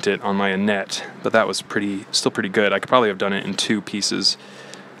to print it on my Annette, but that was still pretty good. I could probably have done it in 2 pieces.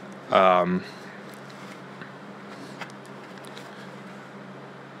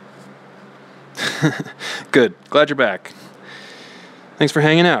 Good. Glad you're back. Thanks for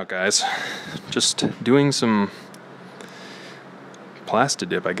hanging out, guys. Just doing some Plasti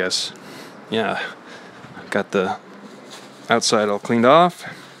Dip, I guess. Yeah. Got the outside all cleaned off.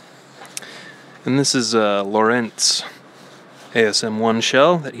 And this is Laurent's ASM1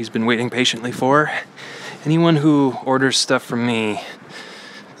 shell that he's been waiting patiently for. Anyone who orders stuff from me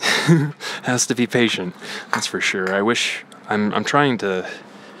has to be patient, that's for sure. I wish I'm trying to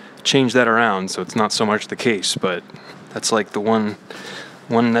change that around so it's not so much the case, but that's like the one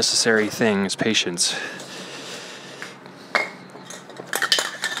necessary thing is patience.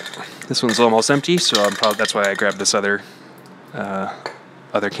 This one's almost empty, so that's why I grabbed this other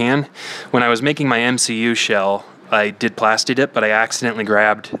can. When I was making my MCU shell, I did Plasti Dip, but I accidentally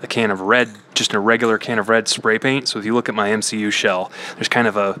grabbed a can of red, just a regular can of red spray paint. So if you look at my MCU shell, there's kind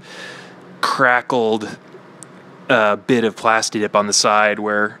of a crackled bit of Plasti Dip on the side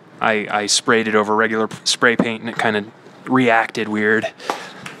where I sprayed it over regular spray paint and it kind of reacted weird.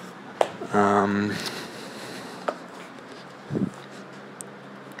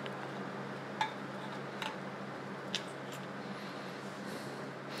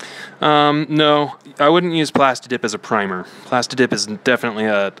 No, I wouldn't use Plasti Dip as a primer. Plasti Dip is definitely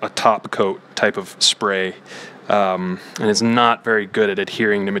a top coat type of spray, and it's not very good at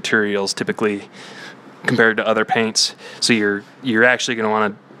adhering to materials typically compared to other paints. So you're actually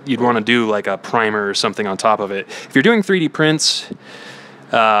going to you'd want to do like a primer or something on top of it. If you're doing 3D prints,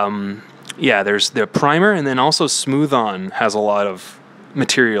 yeah, there's the primer, and then also Smooth On has a lot of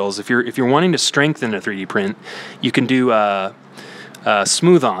materials. If you're wanting to strengthen a 3D print, you can do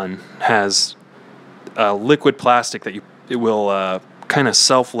Smooth On has liquid plastic that it will kind of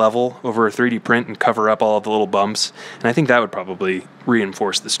self-level over a 3D print and cover up all of the little bumps, and I think that would probably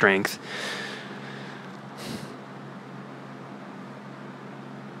reinforce the strength.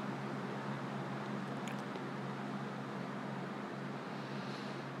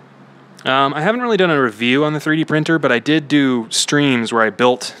 I haven't really done a review on the 3D printer, but I did do streams where I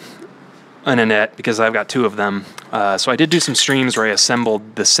built an Annette because I've got 2 of them. So I did do some streams where I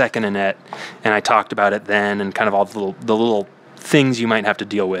assembled the second Annette, and I talked about it then and kind of all the little things you might have to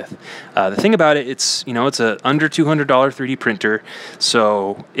deal with. The thing about it, it's a under $200 3D printer,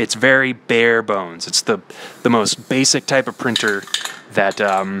 so it's very bare bones. It's the most basic type of printer that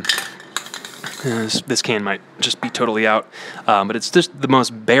this can might just be totally out, but it's just the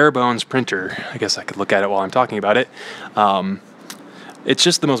most bare bones printer. I guess I could look at it while I'm talking about it. It's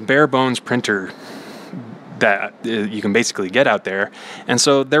just the most bare bones printer that you can basically get out there, and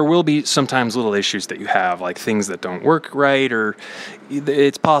so there will be sometimes little issues that you have, like things that don't work right, or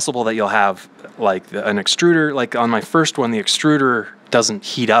it's possible that you'll have like an extruder. Like on my first one, the extruder doesn't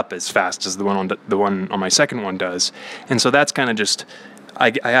heat up as fast as the one on my second one does, and so that's kind of just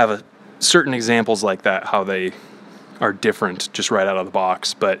I have certain examples like that, how they are different just right out of the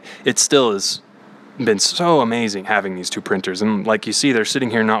box, but it still has been so amazing having these 2 printers. And like you see, they're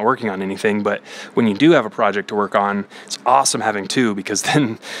sitting here not working on anything, but when you do have a project to work on, it's awesome having 2, because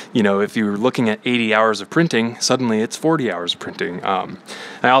then, if you're looking at 80 hours of printing, suddenly it's 40 hours of printing.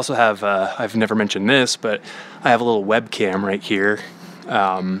 I also have, I've never mentioned this, but I have a little webcam right here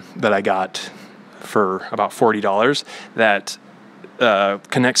that I got for about $40 that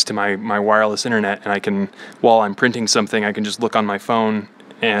connects to my wireless internet, and I can, while I'm printing something, I can just look on my phone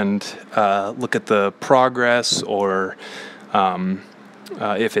and look at the progress, or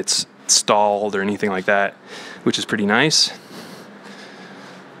if it's stalled or anything like that, which is pretty nice.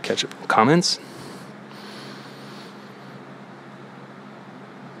 Catch up comments.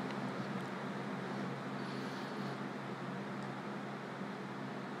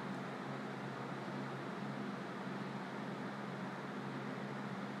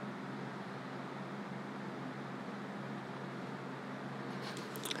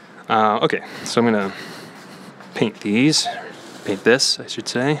 Okay, so I'm going to paint this, I should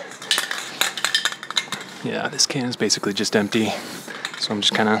say. Yeah, this can is basically just empty, so I'm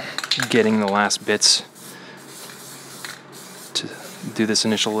just kind of getting the last bits to do this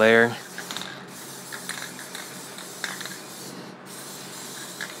initial layer.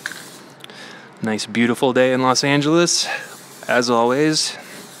 Nice, beautiful day in Los Angeles. as always,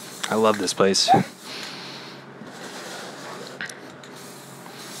 I love this place.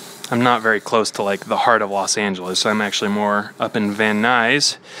 I'm not very close to like the heart of Los Angeles, so I'm actually more up in Van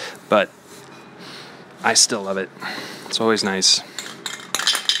Nuys, but I still love it. It's always nice.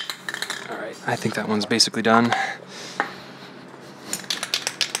 All right, I think that one's basically done.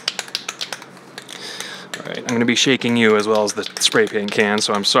 All right, I'm going to be shaking you as well as the spray paint can,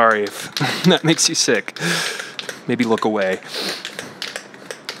 so I'm sorry if that makes you sick. Maybe look away.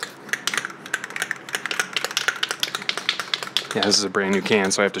 Yeah, this is a brand new can,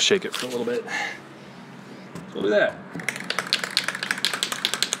 so I have to shake it for a little bit. So we'll do that.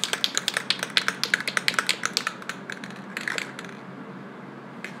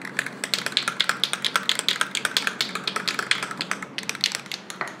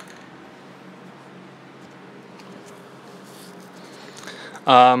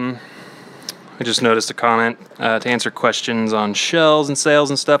 I just noticed a comment to answer questions on shells and sales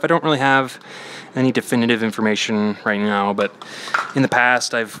and stuff. I don't really have any definitive information right now, but in the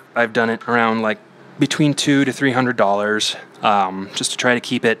past I've done it around like between $200 to $300, just to try to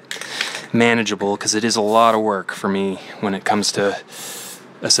keep it manageable, because it is a lot of work for me when it comes to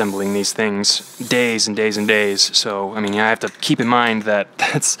assembling these things, days and days and days. So I mean, I have to keep in mind that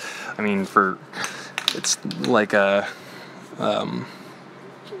it's like a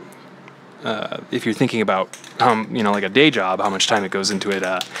if you're thinking about like a day job, how much time it goes into it.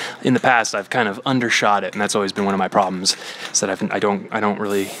 In the past, I've kind of undershot it, and that's always been one of my problems. Is that I don't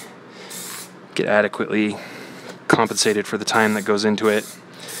really get adequately compensated for the time that goes into it.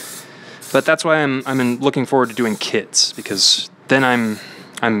 But that's why I'm looking forward to doing kits, because then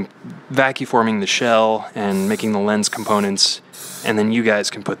I'm vacuforming the shell and making the lens components, and then you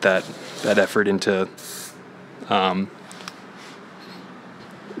guys can put that effort into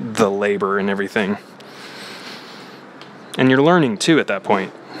the labor and everything. And you're learning too at that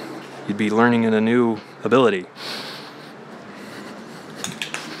point. You'd be learning in a new ability.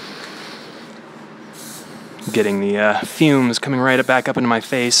 Getting the fumes coming right back up into my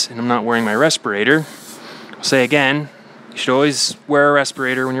face, and I'm not wearing my respirator. I'll say again, you should always wear a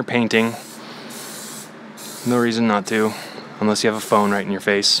respirator when you're painting. No reason not to, unless you have a phone right in your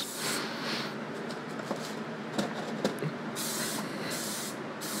face.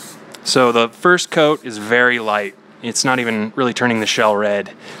 So the first coat is very light. It's not even really turning the shell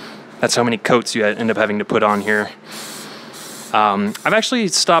red. That's how many coats you end up having to put on here. I've actually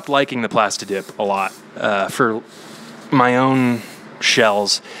stopped liking the Plastidip a lot for my own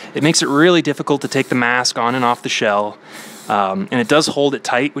shells. It makes it really difficult to take the mask on and off the shell, and it does hold it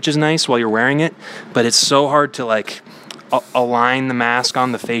tight, which is nice while you're wearing it, but it's so hard to like align the mask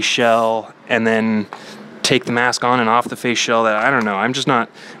on the face shell and then take the mask on and off the face shell. That I don't know, I'm just not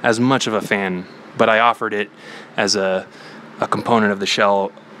as much of a fan, but I offered it as a component of the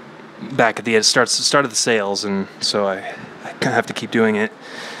shell back at the start of the sales, and so I kind of have to keep doing it.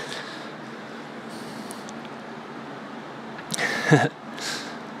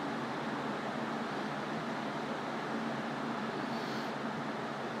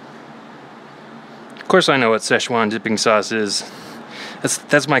 Of course I know what Szechuan dipping sauce is.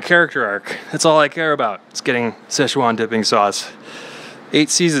 That's my character arc. That's all I care about. It's getting Szechuan dipping sauce. 8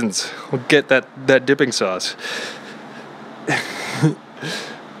 seasons. We'll get that dipping sauce.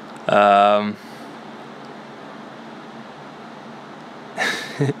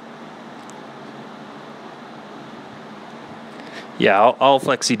 Yeah, I'll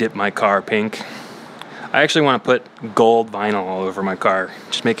flexi dip my car pink. I actually want to put gold vinyl all over my car.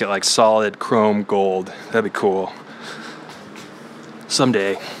 Just make it like solid chrome gold. That'd be cool.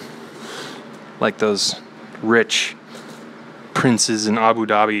 Someday. Like those rich princes in Abu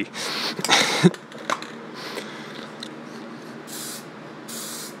Dhabi.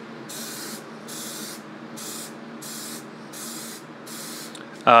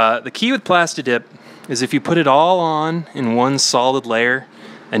 The key with Plastidip is if you put it all on in one solid layer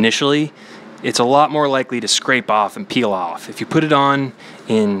initially, it's a lot more likely to scrape off and peel off. If you put it on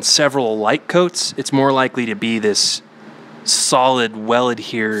in several light coats, it's more likely to be this solid,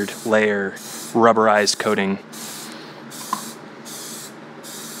 well-adhered layer, rubberized coating.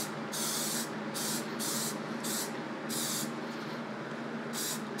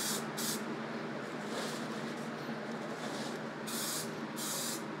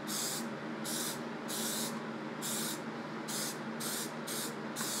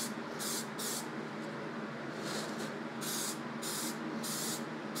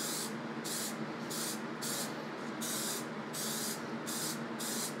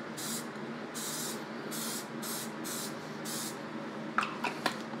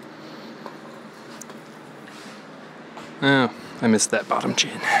 Oh, I missed that bottom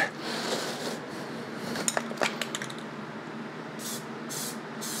chin.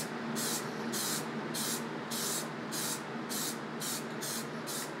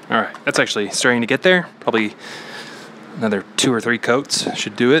 All right, that's actually starting to get there. Probably another 2 or 3 coats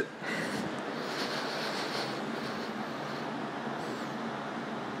should do it.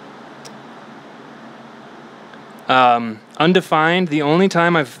 Undefined, the only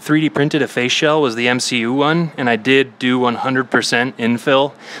time I've 3D printed a face shell was the MCU one, and I did do 100%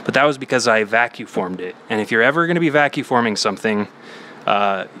 infill, but that was because I vacuum formed it. And if you're ever going to be vacuum forming something,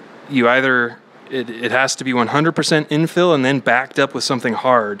 you either, it has to be 100% infill and then backed up with something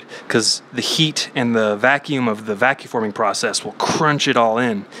hard, because the heat and the vacuum of the vacuum forming process will crunch it all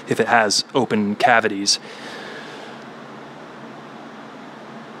in if it has open cavities.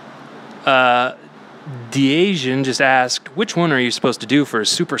 The Asian just asked, which one are you supposed to do for a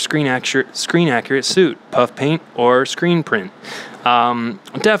super screen accurate suit, puff paint or screen print?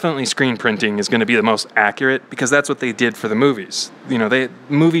 Definitely screen printing is going to be the most accurate, because that's what they did for the movies. You know,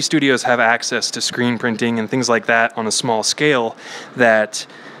 movie studios have access to screen printing and things like that on a small scale that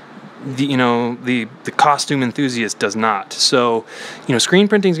the costume enthusiast does not. So, screen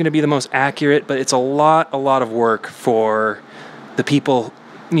printing is going to be the most accurate, but it's a lot of work for the people.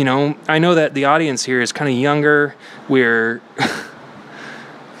 I know that the audience here is kind of younger. We're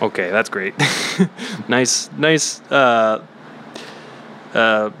okay. That's great. nice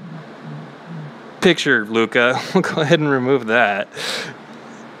picture, Luca. We'll go ahead and remove that.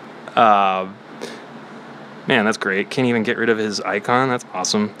 Man, that's great. Can't even get rid of his icon. That's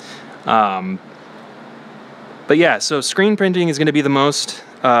awesome. But yeah, so screen printing is going to be the most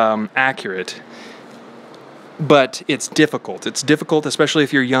accurate. But it's difficult. It's difficult, especially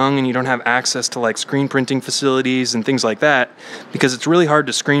if you're young and you don't have access to like screen printing facilities and things like that, because it's really hard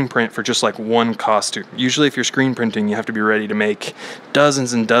to screen print for just like one costume. Usually if you're screen printing, you have to be ready to make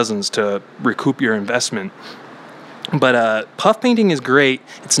dozens and dozens to recoup your investment. But puff painting is great.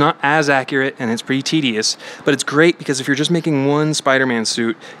 It's not as accurate and it's pretty tedious, but it's great because if you're just making one Spider-Man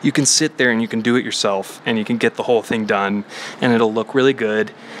suit, you can sit there and you can do it yourself and you can get the whole thing done and it'll look really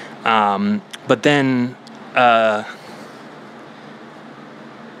good. But then but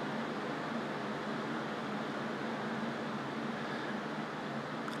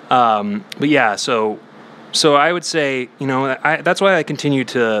yeah, so I would say, that's why I continue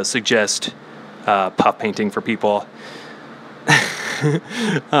to suggest puff painting for people.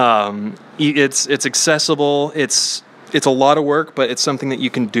 It's accessible. It's a lot of work, but it's something that you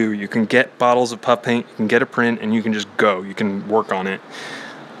can do. You can get bottles of puff paint, you can get a print, and you can just go. You can work on it.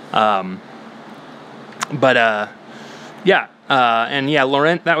 Yeah,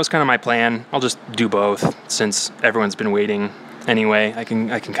 Laurent, that was kind of my plan. I'll just do both since everyone's been waiting anyway. I can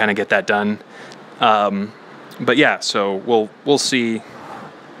kind of get that done. But yeah, so we'll see.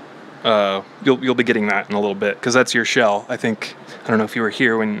 You'll be getting that in a little bit, because that's your shell. I don't know if you were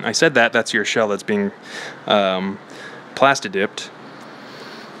here when I said that. That's your shell that's being plastadipped.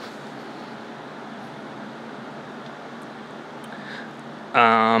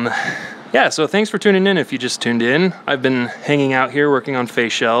 Yeah, so thanks for tuning in if you just tuned in. I've been hanging out here working on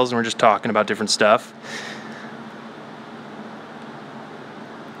Faceshells, and we're just talking about different stuff.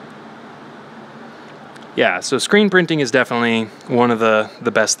 Yeah, so screen printing is definitely one of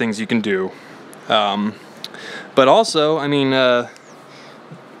the best things you can do. But also, I mean,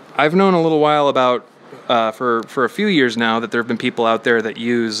 I've known a little while about, for a few years now, that there have been people out there that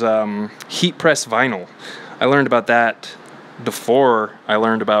use heat press vinyl. I learned about that before I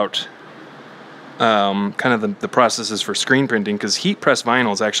learned about kind of the processes for screen printing, because heat press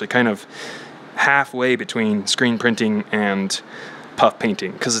vinyl is actually kind of halfway between screen printing and puff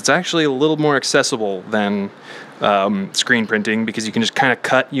painting, because it's actually a little more accessible than screen printing, because you can just kind of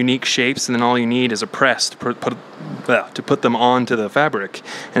cut unique shapes and then all you need is a press to put them onto the fabric,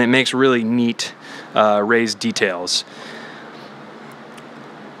 and it makes really neat raised details.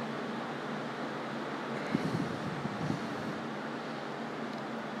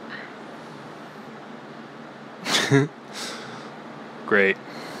 Great.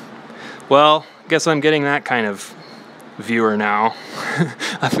 Well, guess I'm getting that kind of viewer now.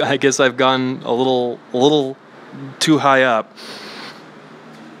 I guess I've gone a little too high up.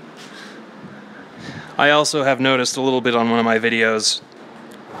 I also have noticed a little bit on one of my videos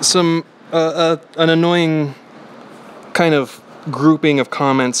some an annoying kind of grouping of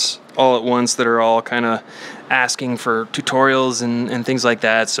comments all at once that are all kind of asking for tutorials and things like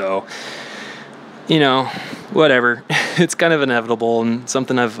that. So, whatever. It's kind of inevitable and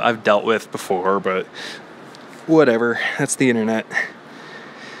something I've dealt with before, but whatever. That's the internet.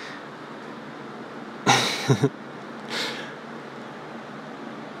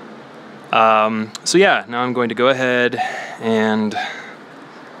 So yeah, now I'm going to go ahead and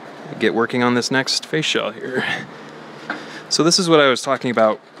get working on this next face shell here. So this is what I was talking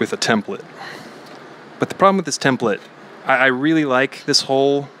about with a template. But the problem with this template, I really like this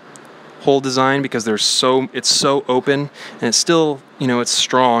whole design because it's so open, and it's still, you know, it's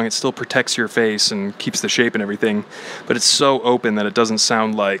strong, it still protects your face and keeps the shape and everything, but it's so open that it doesn't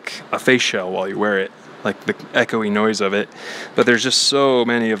sound like a face shell while you wear it, like the echoey noise of it. But there's just so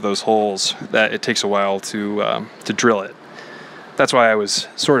many of those holes that it takes a while to drill it. That's why I was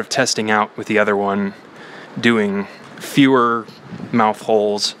sort of testing out with the other one, doing fewer mouth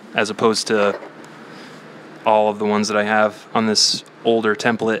holes as opposed to all of the ones that I have on this older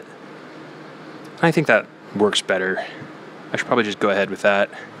template. I think that works better. I should probably just go ahead with that.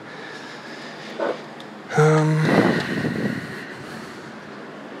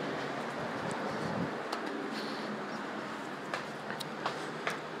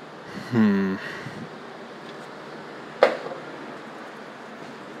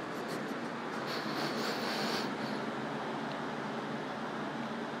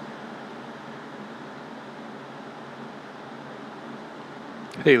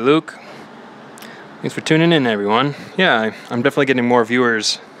 Hey Luke, thanks for tuning in, everyone. Yeah, I'm definitely getting more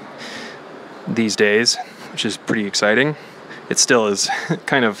viewers these days, which is pretty exciting. It still is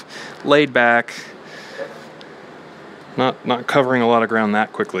kind of laid back, not covering a lot of ground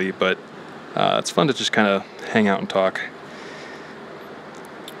that quickly, but it's fun to just kind of hang out and talk.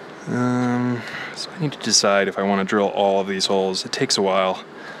 So I need to decide if I want to drill all of these holes. It takes a while.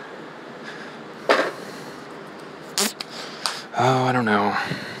 Oh, I don't know.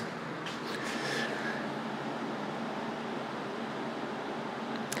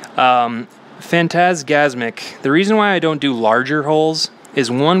 Phantasgasmic. The reason why I don't do larger holes is,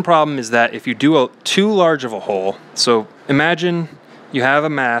 one problem is that if you do too large of a hole, so imagine you have a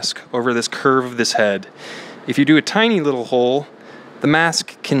mask over this curve of this head. If you do a tiny little hole, the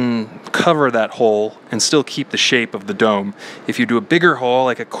mask can cover that hole and still keep the shape of the dome. If you do a bigger hole,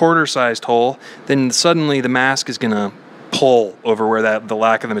 like a quarter-sized hole, then suddenly the mask is going to pull over where the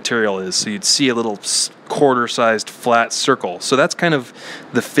lack of the material is, so you'd see a little quarter-sized flat circle. So that's kind of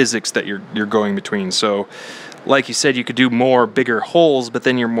the physics that you're going between. So like you said, you could do more bigger holes, but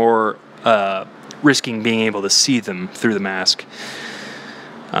then you're more risking being able to see them through the mask.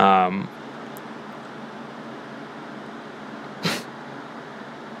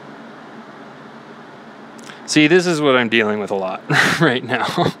 See, this is what I'm dealing with a lot right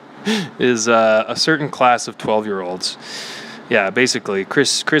now. Is a certain class of 12-year-olds. Yeah, basically,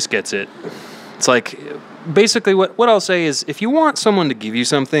 Chris gets it. It's like, basically what I'll say is, if you want someone to give you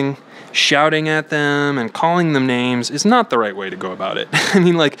something, shouting at them and calling them names is not the right way to go about it. I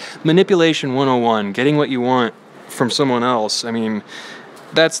mean, like, manipulation 101, getting what you want from someone else, I mean,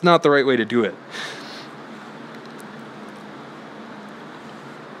 that's not the right way to do it.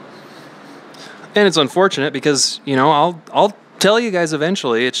 And it's unfortunate because, you know, I'll tell you guys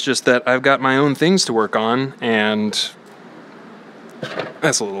eventually. It's just that I've got my own things to work on, and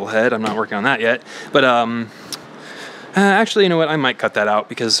that's a little head. I'm not working on that yet. But actually, you know what? I might cut that out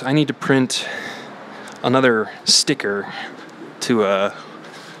because I need to print another sticker to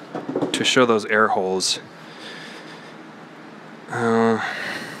show those air holes.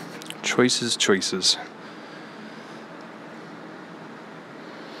 Choices.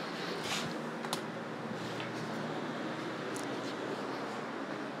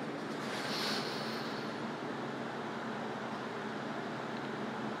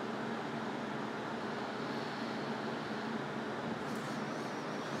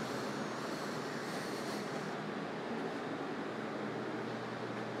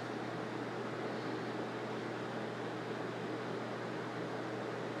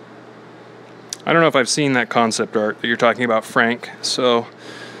 I don't know if I've seen that concept art that you're talking about, Frank, so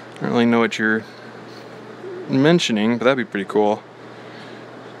I don't really know what you're mentioning, but that'd be pretty cool.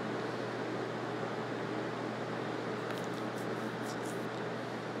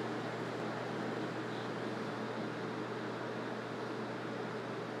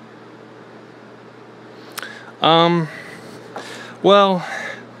 Well,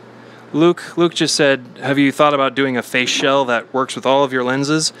 Luke just said, have you thought about doing a face shell that works with all of your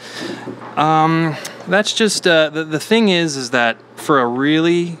lenses? That's just, the thing is that for a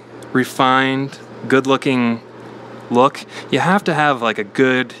really refined, good-looking look, you have to have like a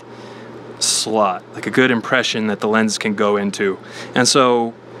good slot, like a good impression that the lens can go into. And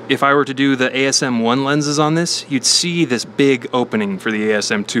so if I were to do the ASM1 lenses on this, you'd see this big opening for the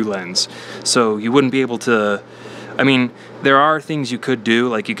ASM2 lens. So you wouldn't be able to I mean, there are things you could do,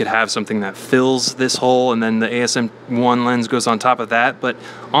 like you could have something that fills this hole and then the ASM1 lens goes on top of that, but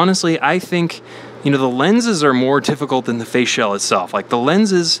honestly, I think, you know, the lenses are more difficult than the face shell itself. Like the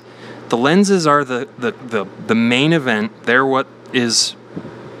lenses are the main event. They're what is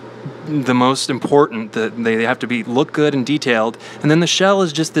the most important. They have to look good and detailed, and then the shell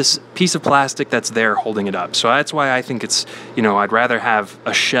is just this piece of plastic that's there holding it up. So that's why I think it's, you know, I'd rather have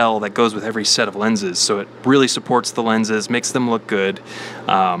a shell that goes with every set of lenses, so it really supports the lenses, makes them look good,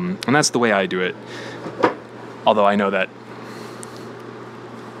 and that's the way I do it. Although I know that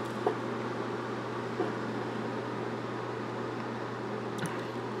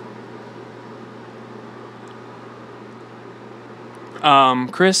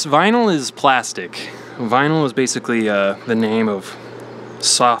Chris, vinyl is plastic. Vinyl is basically the name of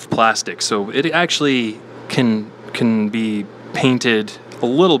soft plastic, so it actually can be painted a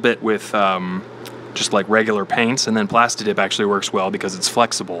little bit with just like regular paints, and then Plastidip actually works well because it's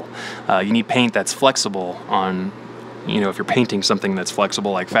flexible. You need paint that's flexible on, you know, if you're painting something that's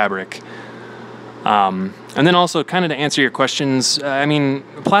flexible like fabric. And then also, kind of to answer your questions, I mean,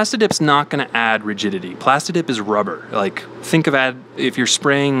 Plastidip's not going to add rigidity. Plastidip is rubber. Like, think of if you're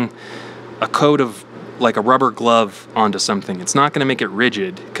spraying a coat of, like, a rubber glove onto something, it's not going to make it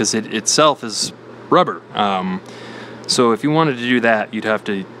rigid because it itself is rubber. So if you wanted to do that, you'd have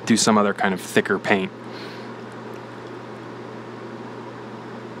to do some other kind of thicker paint.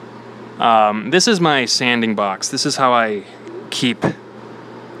 This is my sanding box. This is how I keep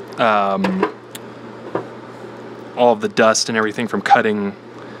all of the dust and everything from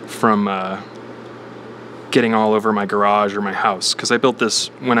getting all over my garage or my house, because I built this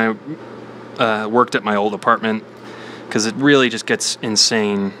when I worked at my old apartment, because it really just gets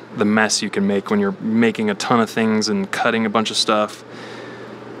insane the mess you can make when you're making a ton of things and cutting a bunch of stuff.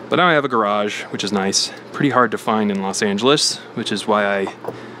 But now I have a garage, which is nice. Pretty hard to find in Los Angeles, which is why I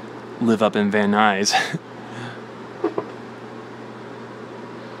live up in Van Nuys.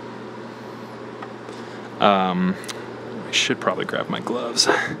 I should probably grab my gloves.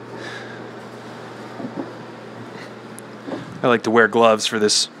 I like to wear gloves for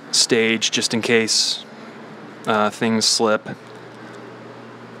this stage just in case things slip.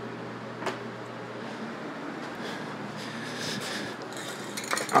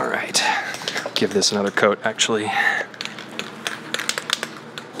 All right, give this another coat actually.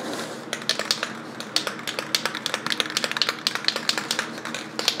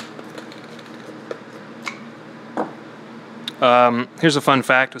 Here's a fun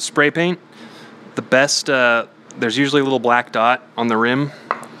fact with spray paint. The best, there's usually a little black dot on the rim,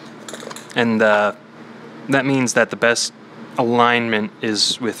 and that means that the best alignment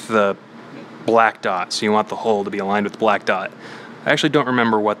is with the black dot, so you want the hole to be aligned with the black dot. I actually don't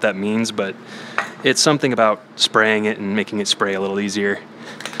remember what that means, but it's something about spraying it and making it spray a little easier.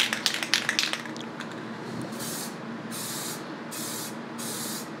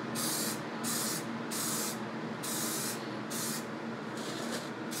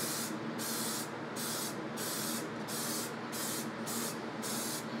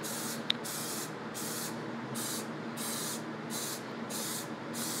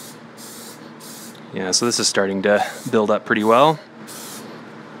 Yeah, so this is starting to build up pretty well.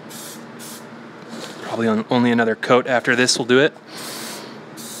 Probably only another coat after this will do it.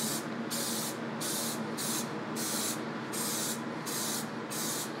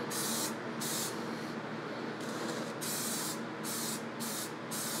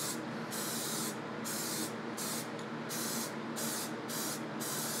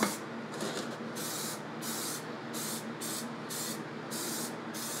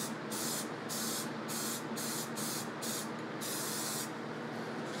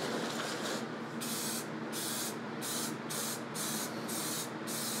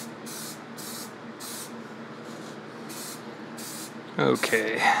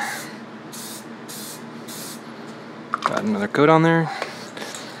 Okay. Got another coat on there.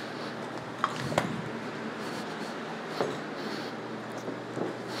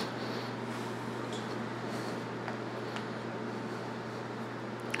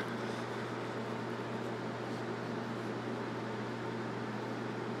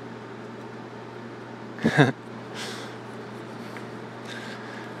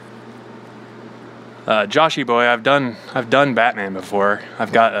 Joshy boy, I've done Batman before.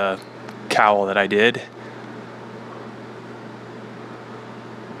 I've got a cowl that I did.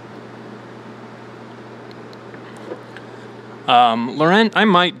 Laurent, I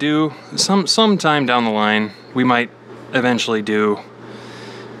might do sometime down the line. We might eventually do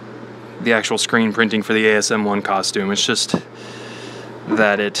the actual screen printing for the ASM1 costume. It's just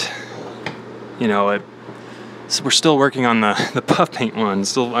that it So we're still working on the puff paint one.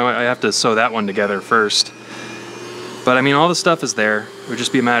 Still, I have to sew that one together first. But I mean, all the stuff is there. It would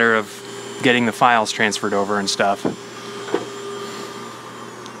just be a matter of getting the files transferred over and stuff.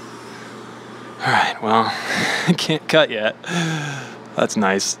 Alright, well, I can't cut yet. That's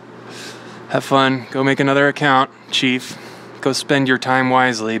nice. Have fun. Go make another account, Chief. Go spend your time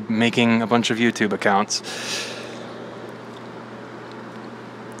wisely making a bunch of YouTube accounts.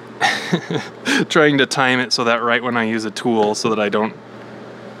 Trying to time it so that right when I use a tool so that I don't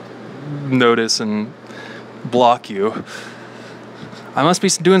notice and block you. I must be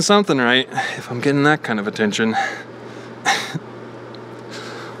doing something right if I'm getting that kind of attention.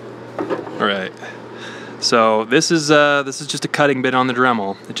 Alright. So this is just a cutting bit on the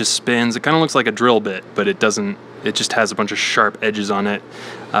Dremel. It just spins. It kind of looks like a drill bit, but it doesn't. It just has a bunch of sharp edges on it.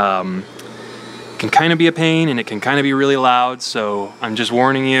 It can kind of be a pain, and it can kind of be really loud, so I'm just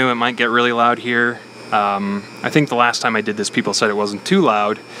warning you, it might get really loud here. I think the last time I did this, people said it wasn't too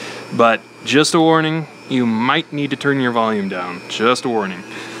loud, but just a warning, you might need to turn your volume down. Just a warning.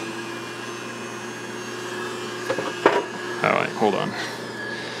 Alright, hold on.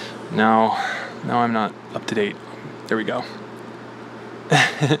 Now I'm not up to date. There we go.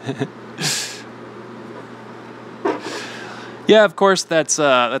 Yeah, of course, that's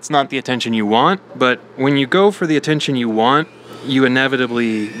not the attention you want, but when you go for the attention you want, you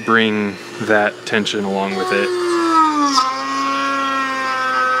inevitably bring that tension along with it.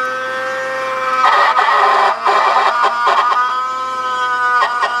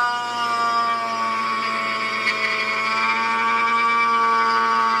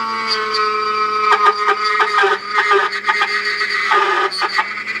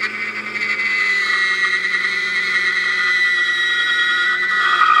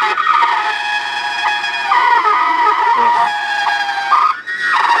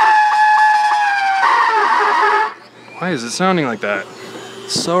 Why is it sounding like that?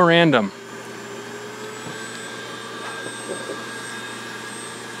 It's so random.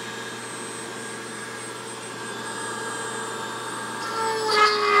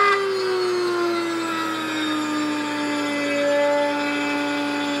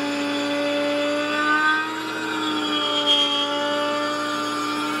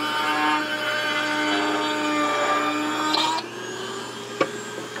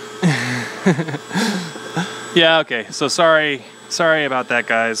 Yeah, okay, so sorry about that,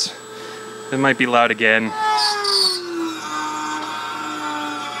 guys. It might be loud again.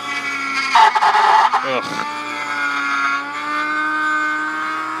 Ugh.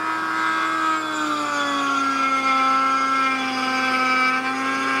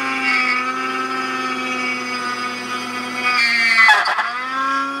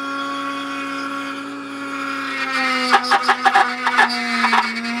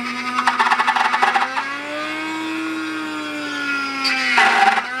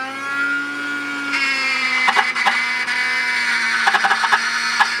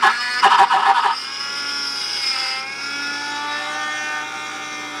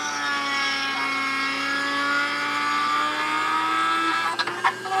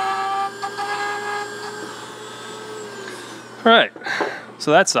 Alright,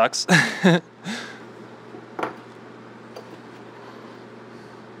 so that sucks.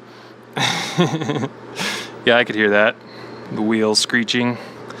 Yeah, I could hear that. The wheels screeching.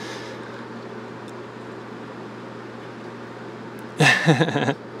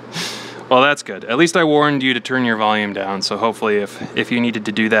 Well, that's good. At least I warned you to turn your volume down, so hopefully if you needed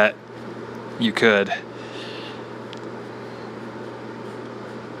to do that, you could.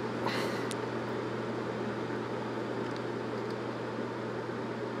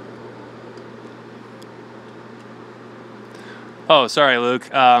 Oh, sorry, Luke.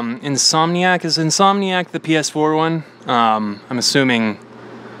 Insomniac, is Insomniac the PS4 one? I'm assuming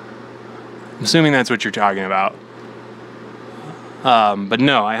that's what you're talking about. But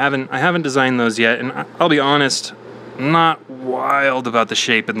no, I haven't designed those yet, and I'll be honest, I'm not wild about the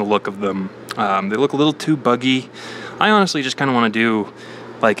shape and the look of them. They look a little too buggy. I honestly just kind of want to do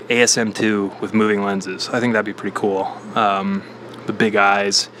like ASM2 with moving lenses. I think that'd be pretty cool. The big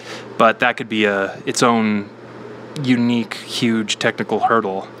eyes, but that could be its own unique, huge technical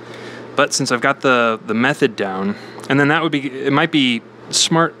hurdle. But since I've got the method down, and then it might be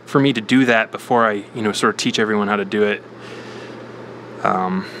smart for me to do that before I, sort of teach everyone how to do it.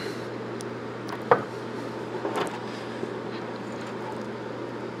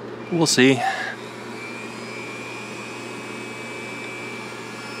 We'll see.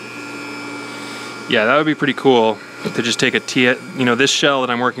 Yeah, that would be pretty cool to just take this shell that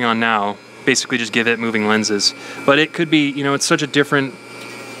I'm working on now, basically just give it moving lenses. But it could be, it's such a different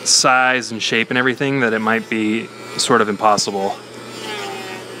size and shape and everything that it might be sort of impossible.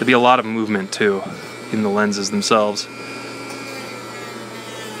 There'd be a lot of movement too in the lenses themselves.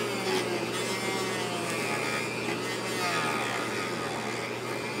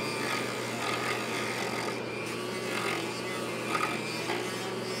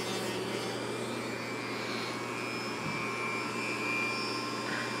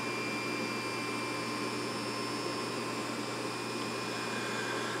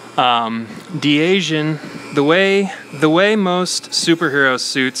 De-Asian, the way most superhero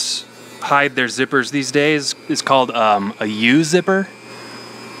suits hide their zippers these days is called a U-zipper.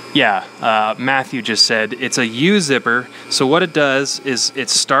 Yeah, Matthew just said it's a U-zipper. So what it does is it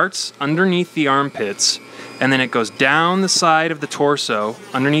starts underneath the armpits, and then it goes down the side of the torso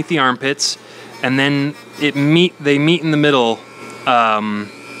underneath the armpits, and then they meet in the middle on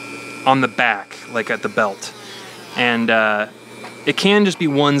the back, like at the belt, and it can just be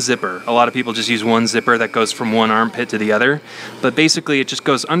one zipper. A lot of people just use one zipper that goes from one armpit to the other. But basically it just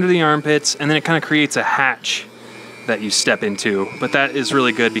goes under the armpits and then it kind of creates a hatch that you step into. But that is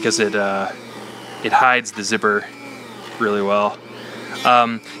really good because it hides the zipper really well.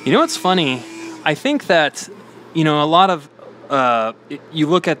 You know what's funny? I think that, you know, a lot of you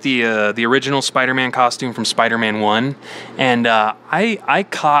look at the original Spider-Man costume from Spider-Man 1, and I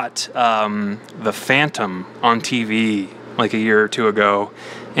caught the Phantom on TV like a year or two ago,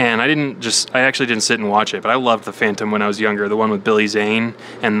 and I actually didn't sit and watch it, but I loved the Phantom when I was younger, the one with Billy Zane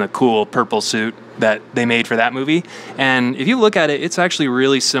and the cool purple suit that they made for that movie. And if you look at it, it's actually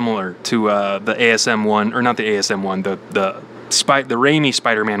really similar to the ASM one, or not the ASM one, the Raimi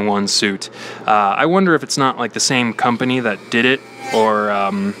Spider-Man 1 suit. I wonder if it's not like the same company that did it, or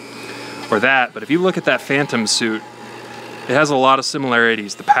that. But if you look at that Phantom suit, it has a lot of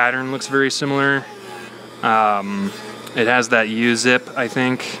similarities. The pattern looks very similar. It has that U-zip, I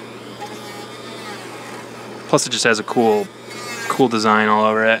think. Plus, it just has a cool design all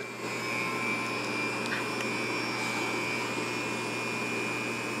over it.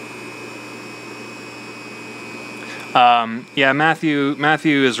 Yeah, Matthew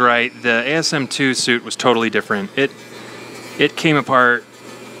is right. The ASM2 suit was totally different. It came apart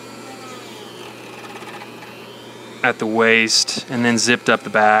at the waist and then zipped up the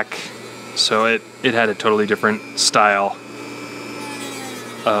back. So it had a totally different style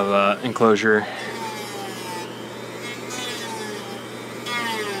of enclosure.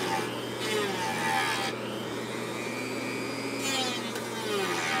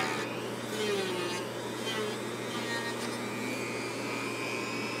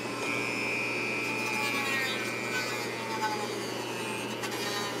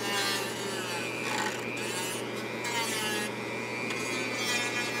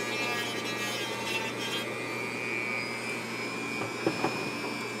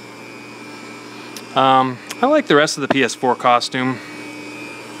 I like the rest of the PS4 costume.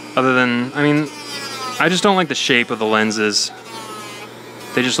 Other than, I mean, I just don't like the shape of the lenses.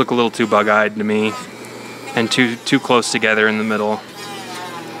 They just look a little too bug-eyed to me, and too close together in the middle.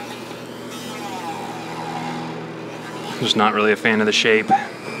 I'm just not really a fan of the shape.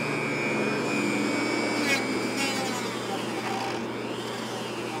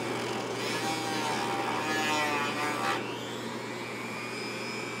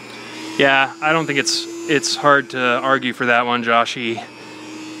 Yeah, I don't think it's hard to argue for that one, Joshy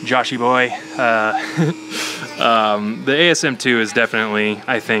boy. The ASM2 is definitely,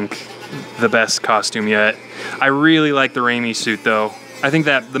 I think, the best costume yet. I really like the Raimi suit, though. I think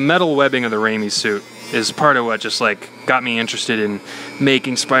that the metal webbing of the Raimi suit is part of what just like got me interested in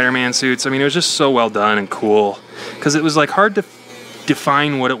making Spider-Man suits. I mean, it was just so well done and cool because it was like hard to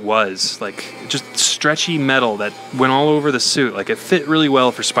define what it was, like just stretchy metal that went all over the suit. Like it fit really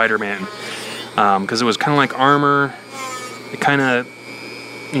well for Spider-Man because it was kind of like armor. It kind of,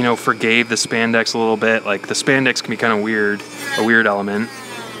 you know, forgave the spandex a little bit. Like the spandex can be kind of weird, a weird element.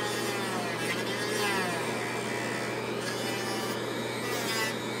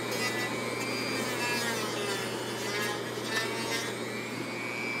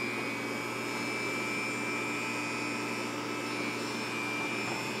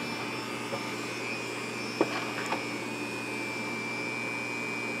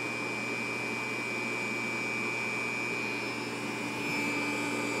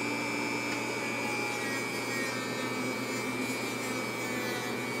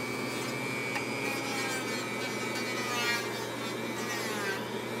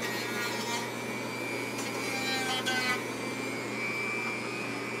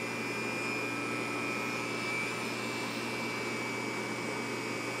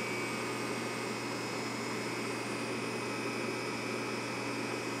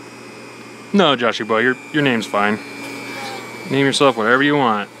 No, Joshy boy, your name's fine. Name yourself whatever you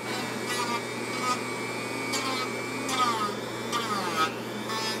want.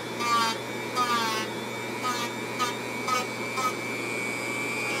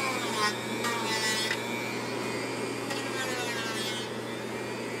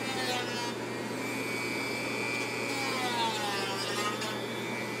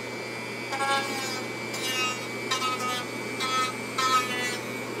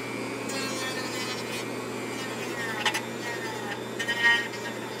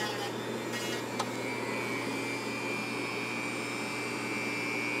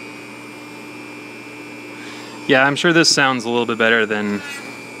 Yeah, I'm sure this sounds a little bit better than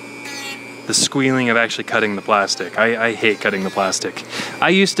the squealing of actually cutting the plastic. I hate cutting the plastic. I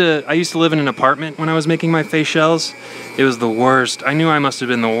used to live in an apartment when I was making my face shells. It was the worst. I knew I must have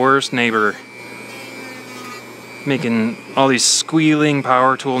been the worst neighbor, making all these squealing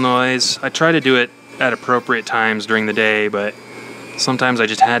power tool noise. I try to do it at appropriate times during the day, but sometimes I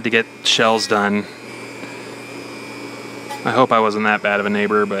just had to get shells done. I hope I wasn't that bad of a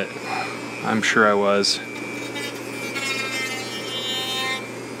neighbor, but I'm sure I was.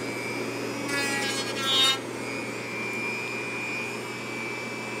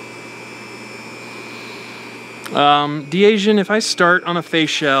 De-Asian, if I start on a face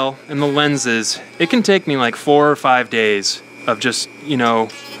shell and the lenses, it can take me like 4 or 5 days of just, you know,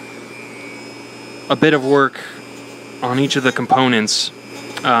 a bit of work on each of the components.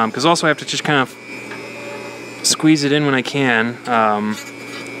 Because also I have to just kind of squeeze it in when I can.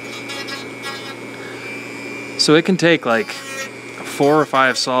 So it can take like 4 or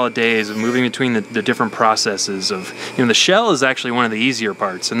 5 solid days of moving between the different processes of, you know, the shell is actually one of the easier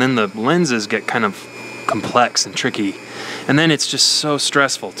parts, and then the lenses get kind of complex and tricky, and then it's just so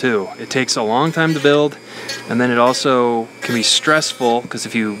stressful too. It takes a long time to build, and then it also can be stressful because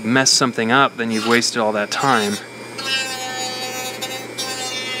if you mess something up, then you've wasted all that time.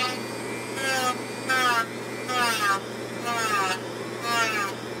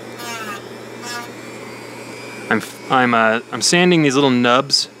 I'm sanding these little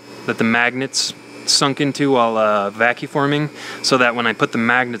nubs that the magnets sunk into while vacuuming, so that when I put the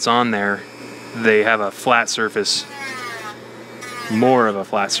magnets on there, they have a flat surface, more of a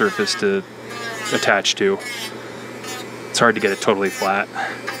flat surface to attach to. It's hard to get it totally flat.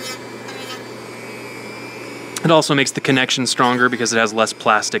 It also makes the connection stronger because it has less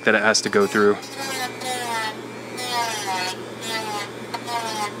plastic that it has to go through.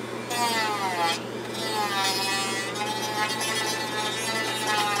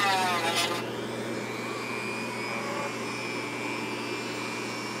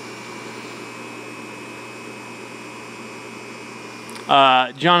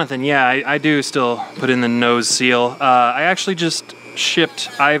 Jonathan, yeah, I do still put in the nose seal. I actually just shipped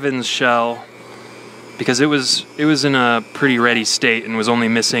Ivan's shell because it was in a pretty ready state and was only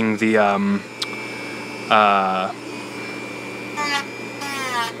missing the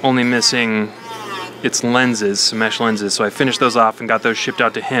its lenses, some mesh lenses. So I finished those off and got those shipped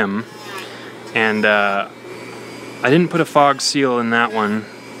out to him. And I didn't put a fog seal in that one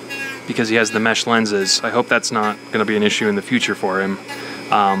because he has the mesh lenses. I hope that's not going to be an issue in the future for him.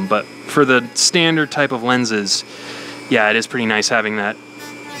 But for the standard type of lenses, yeah, it is pretty nice having that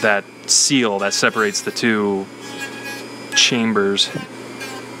seal that separates the two chambers.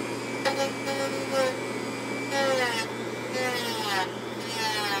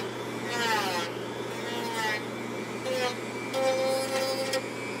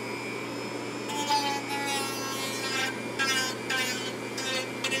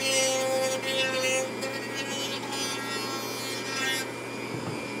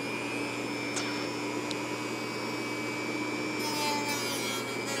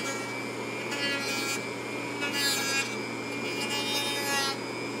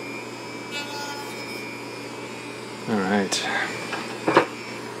 All right.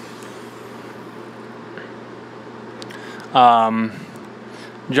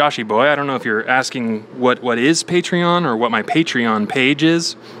 Joshy boy, I don't know if you're asking what is Patreon or what my Patreon page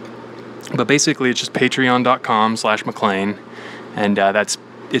is, but basically it's just patreon.com/McLean, and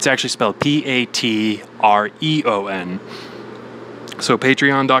it's actually spelled Patreon. So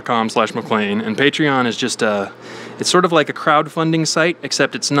patreon.com/McLean, and Patreon is just it's sort of like a crowdfunding site,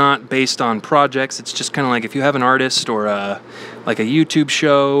 except it's not based on projects. It's just kind of like if you have an artist or like a YouTube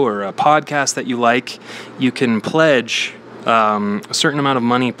show or a podcast that you like, you can pledge a certain amount of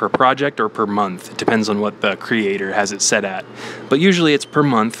money per project or per month. It depends on what the creator has it set at. But usually it's per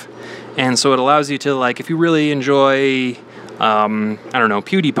month, and so it allows you to, like, if you really enjoy I don't know,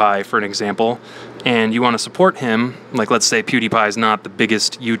 PewDiePie for an example, and you want to support him, like let's say PewDiePie is not the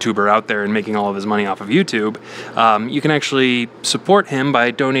biggest YouTuber out there and making all of his money off of YouTube, you can actually support him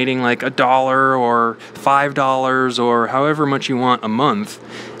by donating like $1 or $5 or however much you want a month,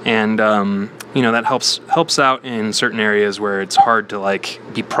 and you know, that helps out in certain areas where it's hard to like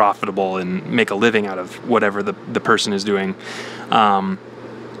be profitable and make a living out of whatever the person is doing.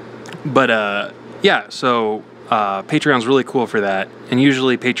 Yeah, so Patreon's really cool for that, and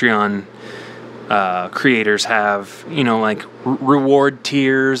usually Patreon creators have, you know, like reward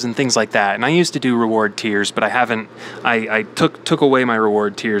tiers and things like that. And I used to do reward tiers, but I haven't. I took away my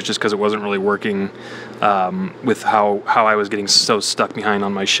reward tiers just because it wasn't really working with how I was getting so stuck behind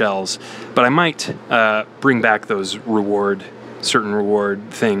on my shells. But I might bring back those certain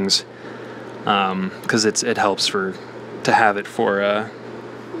reward things, because it helps to have it for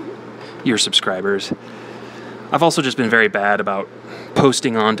your subscribers. I've also just been very bad about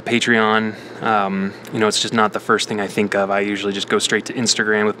posting onto Patreon. You know, it's just not the first thing I think of. I usually just go straight to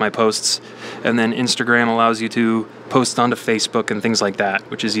Instagram with my posts, and then Instagram allows you to post onto Facebook and things like that,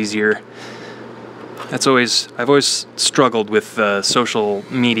 which is easier. I've always struggled with the social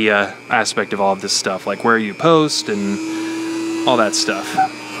media aspect of all of this stuff, like where you post and all that stuff.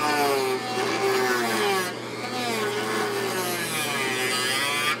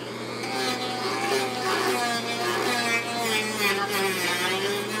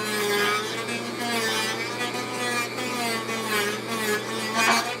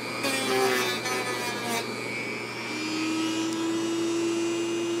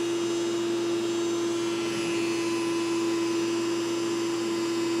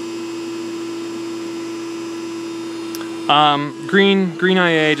 Green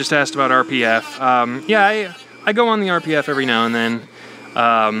IA just asked about RPF. Yeah, I go on the RPF every now and then.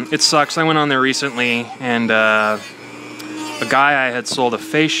 It sucks. I went on there recently, and a guy I had sold a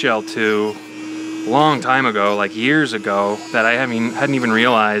face shell to a long time ago, like years ago, that I hadn't even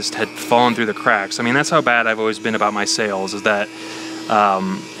realized had fallen through the cracks. I mean, that's how bad I've always been about my sales, is that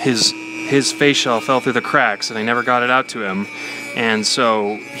his face shell fell through the cracks, and I never got it out to him. And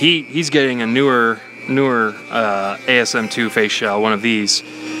so he's getting a newer ASM2 face shell, one of these.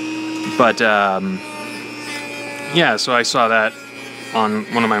 But yeah, so I saw that on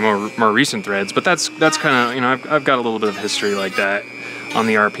one of my more recent threads. But that's kind of, you know, I've got a little bit of history like that on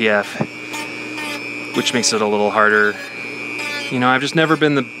the RPF, which makes it a little harder. You know, I've just never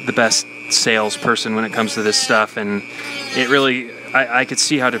been the best salesperson when it comes to this stuff, and it really, I could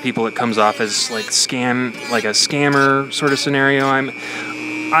see how to people it comes off as like a scammer sort of scenario.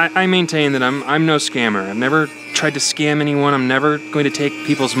 I maintain that I'm no scammer. I've never tried to scam anyone. I'm never going to take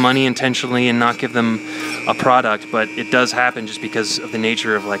people's money intentionally and not give them a product, but it does happen just because of the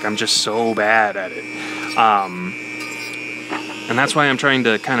nature of, like, I'm just so bad at it. And that's why I'm trying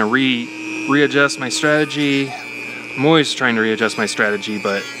to kind of readjust my strategy. I'm always trying to readjust my strategy,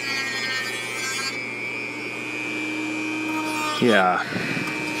 but yeah.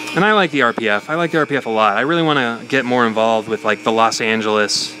 And I like the RPF. I like the RPF a lot. I really want to get more involved with, like, the Los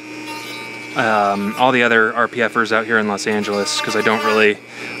Angeles, all the other RPFers out here in Los Angeles, because I don't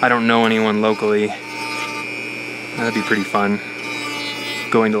know anyone locally. That'd be pretty fun,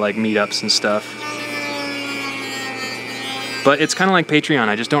 going to, like, meetups and stuff. But it's kind of like Patreon.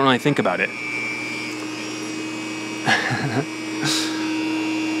 I just don't really think about it.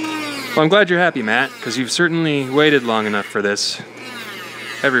 Well, I'm glad you're happy, Matt, because you've certainly waited long enough for this.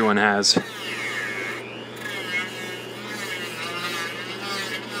 Everyone has.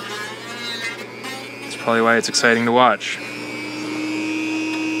 That's probably why it's exciting to watch.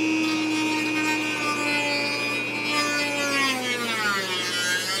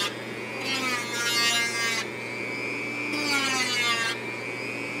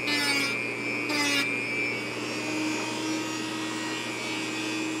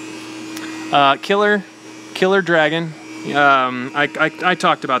 Killer Dragon. I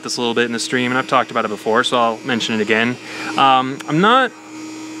talked about this a little bit in the stream, and I've talked about it before, so I'll mention it again.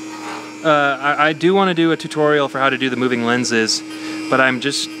 I do want to do a tutorial for how to do the moving lenses, but I'm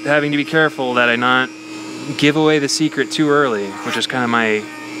just having to be careful that I not give away the secret too early, which is kind of my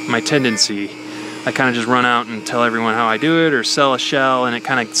tendency. I kind of just run out and tell everyone how I do it, or sell a shell, and it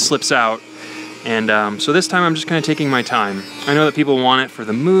kind of slips out. And so this time I'm just kind of taking my time. I know that people want it for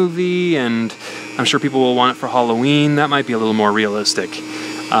the movie, and I'm sure people will want it for Halloween. That might be a little more realistic.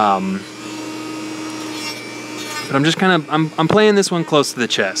 But I'm just kind of, I'm playing this one close to the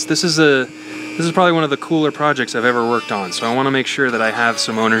chest. This is probably one of the cooler projects I've ever worked on, so I want to make sure that I have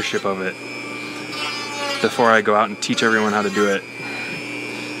some ownership of it before I go out and teach everyone how to do it.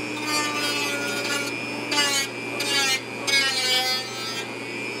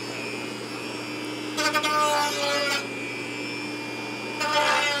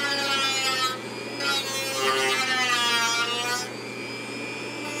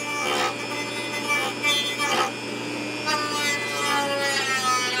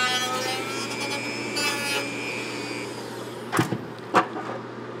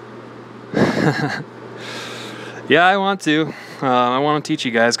 Yeah, I want to. I want to teach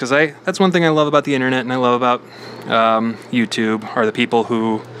you guys, because that's one thing I love about the internet and I love about YouTube, are the people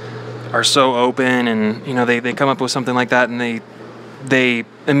who are so open, and you know, they come up with something like that and they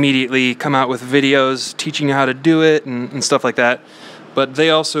immediately come out with videos teaching you how to do it and stuff like that. But they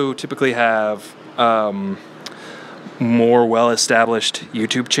also typically have more well-established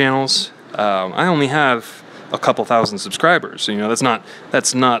YouTube channels. I only have a couple thousand subscribers. You know,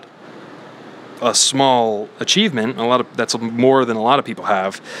 that's not a small achievement. That's more than a lot of people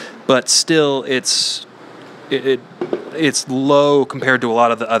have, but still, it's low compared to a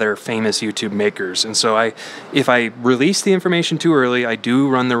lot of the other famous YouTube makers. And so if I release the information too early, I do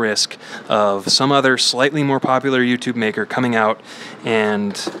run the risk of some other slightly more popular YouTube maker coming out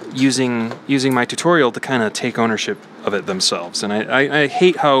and using my tutorial to kind of take ownership of it themselves. And I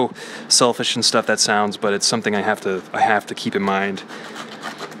hate how selfish and stuff that sounds, but it's something I have to keep in mind,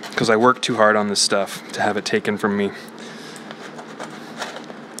 because I work too hard on this stuff to have it taken from me.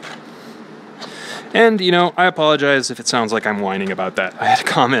 And, you know, I apologize if it sounds like I'm whining about that. I had a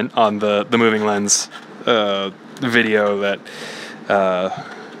comment on the moving lens video that a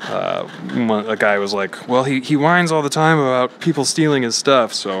guy was like, well, he whines all the time about people stealing his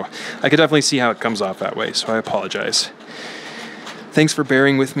stuff, so I could definitely see how it comes off that way, so I apologize. Thanks for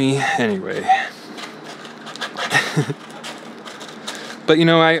bearing with me anyway. But, you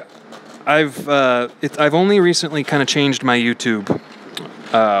know, I've only recently kind of changed my YouTube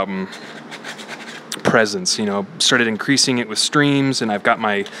presence, you know, started increasing it with streams, and I've got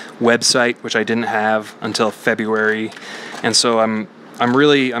my website, which I didn't have until February, and so I'm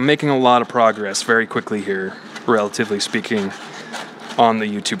making a lot of progress very quickly here, relatively speaking, on the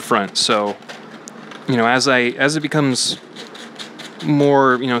YouTube front. So, you know, as it becomes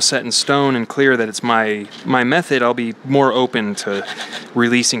more, you know, set in stone and clear that it's my method, I'll be more open to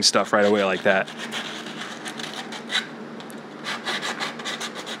releasing stuff right away like that.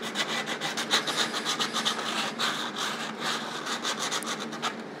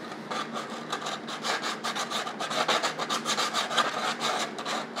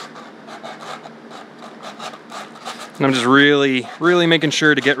 And I'm just really making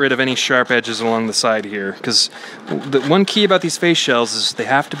sure to get rid of any sharp edges along the side here, because the one key about these face shells is they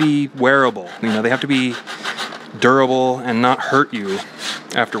have to be wearable. You know, they have to be durable and not hurt you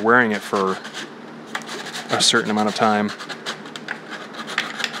after wearing it for a certain amount of time.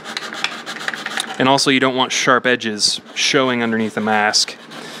 And also, you don't want sharp edges showing underneath the mask,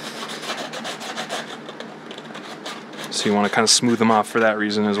 so you want to kind of smooth them off for that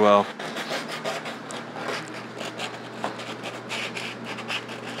reason as well.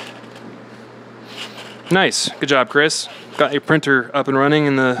 Nice, good job, Chris. Got your printer up and running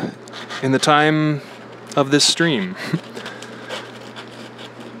in the time of this stream.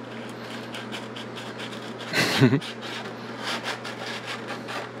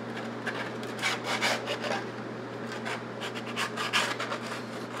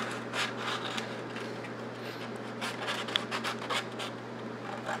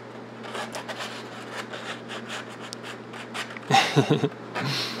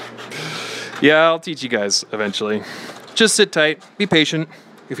 Yeah, I'll teach you guys eventually. Just sit tight, be patient.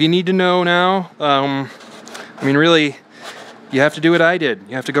 If you need to know now, I mean, really, you have to do what I did.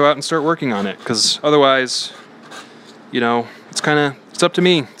 You have to go out and start working on it, because otherwise, you know, it's up to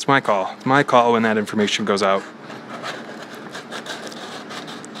me. It's my call. It's my call when that information goes out.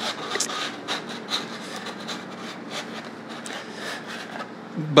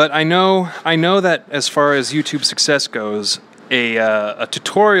 But I know that as far as YouTube success goes, a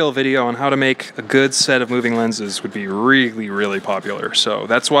tutorial video on how to make a good set of moving lenses would be really popular. So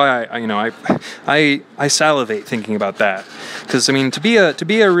that's why I salivate thinking about that, because I mean, to be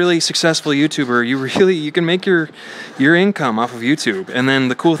a really successful YouTuber, you can make your income off of YouTube, and then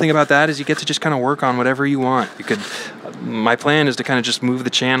the cool thing about that is you get to just kind of work on whatever you want. My plan is to kind of just move the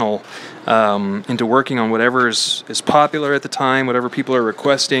channel into working on whatever is popular at the time, whatever people are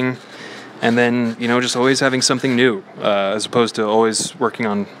requesting. And then, you know, just always having something new, as opposed to always working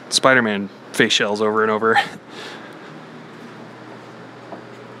on Spider-Man face shells over and over.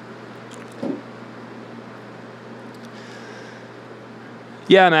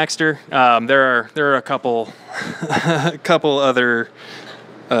 Yeah, Maxter. There are a couple other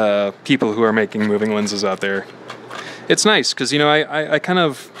people who are making moving lenses out there. It's nice because, you know, I kind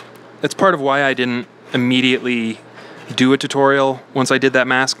of, it's part of why I didn't immediately do a tutorial once I did that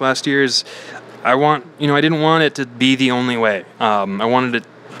mask last year. Is I didn't want it to be the only way. I wanted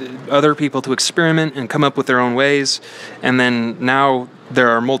other people to experiment and come up with their own ways, and then now there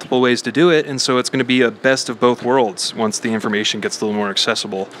are multiple ways to do it, and so it's going to be a best of both worlds once the information gets a little more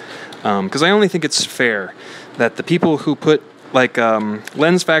accessible. Because I only think it's fair that the people who put, like,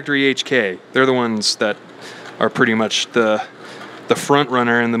 Lens Factory HK, they're the ones that are pretty much the front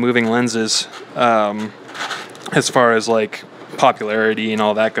runner in the moving lenses, as far as like popularity and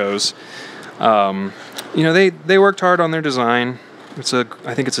all that goes. You know, they worked hard on their design.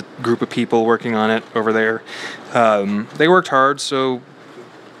 I think it's a group of people working on it over there. They worked hard, so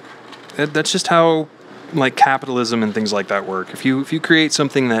that's just how, like, capitalism and things like that work. If you create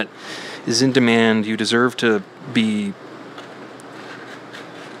something that is in demand, you deserve to be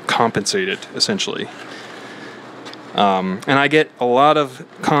compensated, essentially. And I get a lot of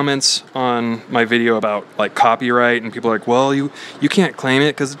comments on my video about, like, copyright, and people are like, well, you can't claim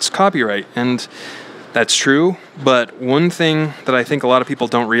it because it's copyright. And that's true, but one thing that I think a lot of people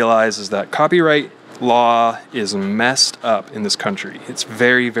don't realize is that copyright law is messed up in this country. It's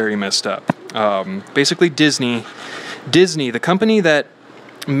very, very messed up. Basically, Disney, the company that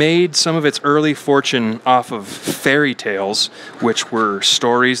made some of its early fortune off of fairy tales, which were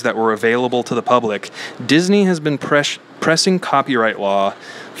stories that were available to the public, Disney has been pressing copyright law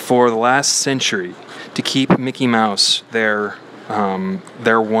for the last century to keep Mickey Mouse their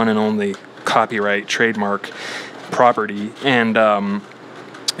one and only copyright trademark property. And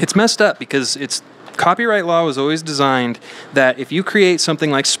it's messed up because copyright law was always designed that if you create something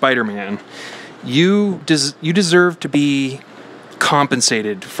like Spider-Man, you deserve to be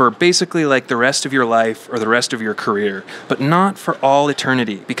compensated for basically like the rest of your life or the rest of your career, but not for all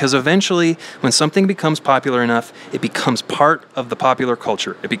eternity, because eventually when something becomes popular enough, it becomes part of the popular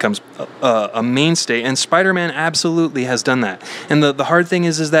culture. It becomes a mainstay, and Spider-Man absolutely has done that. And the hard thing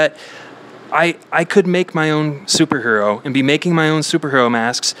is that I could make my own superhero and be making my own superhero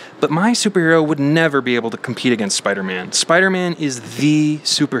masks, but my superhero would never be able to compete against Spider-Man. Spider-Man is the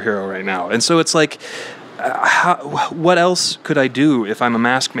superhero right now. And so it's like, what else could I do if I'm a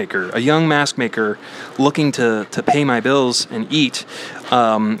mask maker, a young mask maker looking to pay my bills and eat?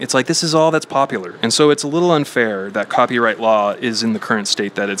 It's like, this is all that's popular. And so it's a little unfair that copyright law is in the current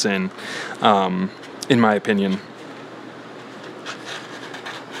state that it's in my opinion.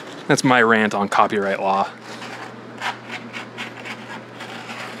 That's my rant on copyright law.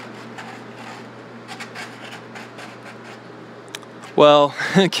 Well,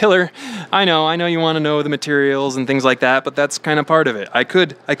 Killer, I know you want to know the materials and things like that, but that's kind of part of it. I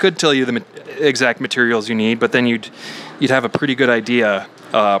could tell you the exact materials you need, but then you'd have a pretty good idea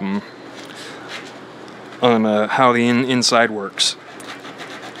on how the inside works.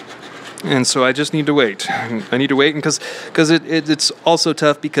 And so I just need to wait. I need to wait, because it's also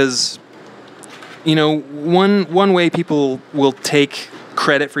tough because, you know, one way people will take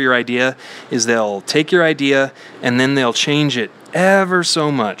credit for your idea is they'll take your idea and then they'll change it ever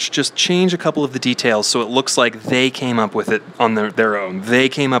so much. Just change a couple of the details so it looks like they came up with it on their own. They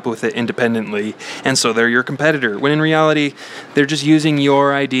came up with it independently, and so they're your competitor. When in reality, they're just using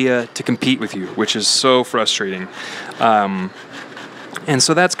your idea to compete with you, which is so frustrating. And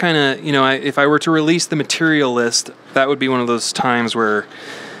so that's kind of, you know, if I were to release the material list, that would be one of those times where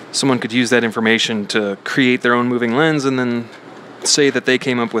someone could use that information to create their own moving lens and then say that they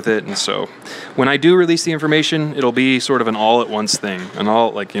came up with it. And so when I do release the information, it'll be sort of an all-at-once thing. And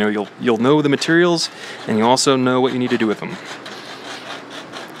all, like, you know, you'll know the materials, and you also know what you need to do with them.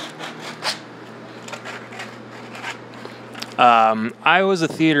 I was a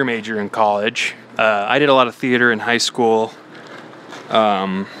theater major in college. I did a lot of theater in high school.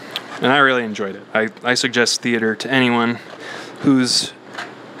 And I really enjoyed it. I suggest theater to anyone who's,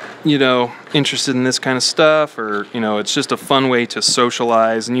 you know, interested in this kind of stuff, or, you know, it's just a fun way to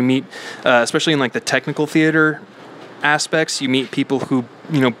socialize, and you meet, especially in like the technical theater aspects, you meet people who,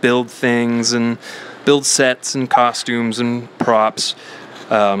 you know, build things and build sets and costumes and props.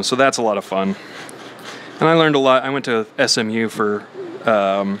 So that's a lot of fun. And I learned a lot. I went to SMU for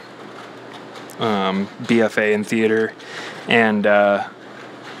BFA in theater and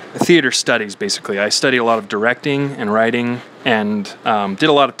theater studies, basically. I studied a lot of directing and writing and did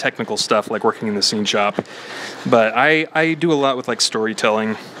a lot of technical stuff, like working in the scene shop. But I do a lot with, like,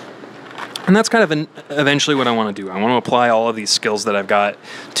 storytelling. And that's kind of eventually what I want to do. I want to apply all of these skills that I've got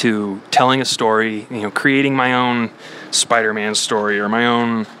to telling a story, you know, creating my own Spider-Man story or my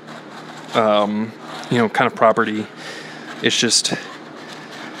own, you know, kind of property. It's just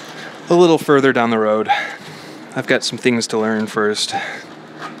a little further down the road. I've got some things to learn first.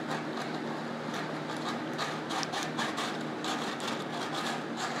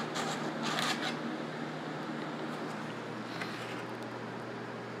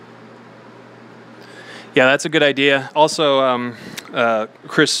 Yeah, that's a good idea. Also,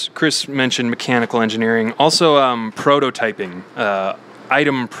 Chris mentioned mechanical engineering. Also, prototyping,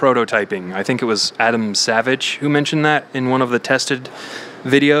 item prototyping. I think it was Adam Savage who mentioned that in one of the tested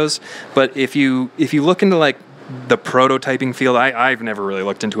videos. But if you look into like the prototyping field, I've never really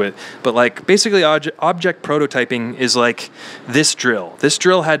looked into it, but like basically object prototyping is like this drill. This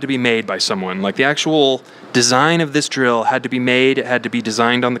drill had to be made by someone. Like the actual design of this drill had to be made, it had to be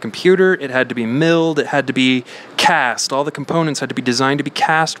designed on the computer, it had to be milled, it had to be cast, all the components had to be designed to be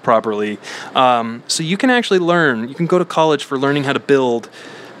cast properly. So you can actually learn, you can go to college for learning how to build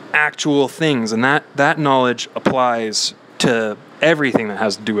actual things, and that knowledge applies to everything that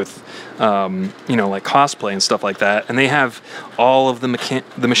has to do with like cosplay and stuff like that. And they have all of the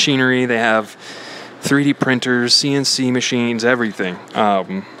machinery, they have 3D printers, CNC machines, everything.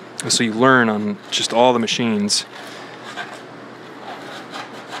 So you learn on just all the machines.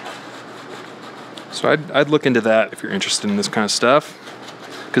 So I'd look into that if you're interested in this kind of stuff,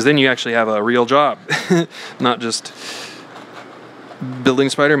 because then you actually have a real job, not just building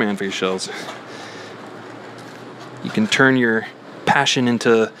Spider-Man face shells. You can turn your passion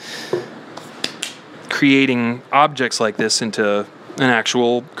into creating objects like this into an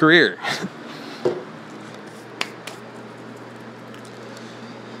actual career.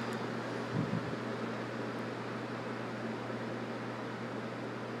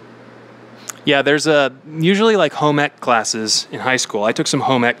 Yeah, there's usually like home ec classes in high school. I took some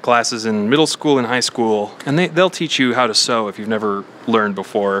home ec classes in middle school and high school, and they'll teach you how to sew if you've never learned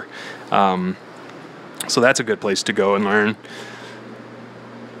before. So that's a good place to go and learn.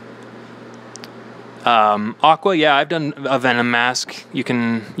 Aqua, yeah, I've done a Venom mask. You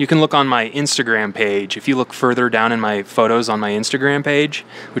can look on my Instagram page. If you look further down in my photos on my Instagram page,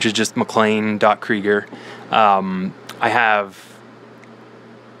 which is just McLean.Krieger, I have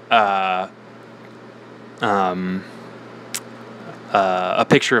a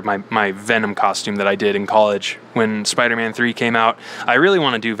picture of my Venom costume that I did in college when Spider-Man 3 came out. I really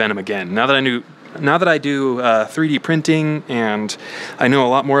want to do Venom again. Now that I do 3D printing and I know a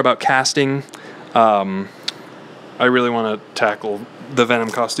lot more about casting, I really want to tackle the Venom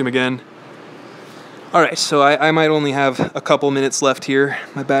costume again. Alright, so I might only have a couple minutes left here.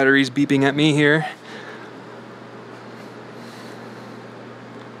 My battery's beeping at me here.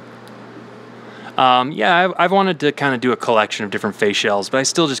 Yeah, I've wanted to kind of do a collection of different face shells, but I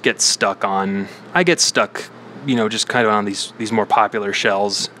still just get stuck on... I get stuck, just kind of on these more popular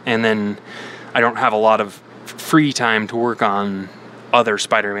shells, and then I don't have a lot of free time to work on other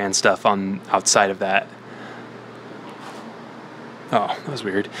Spider-Man stuff outside of that. Oh, that was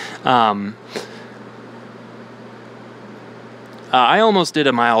weird. I almost did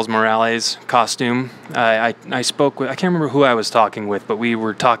a Miles Morales costume. I spoke with... I can't remember who I was talking with, but we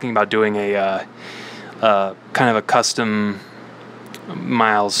were talking about doing a kind of a custom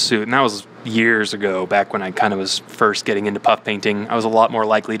Miles suit, and that was years ago, back when I kind of was first getting into puff painting. I was a lot more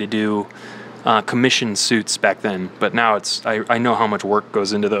likely to do commissioned suits back then, but now I know how much work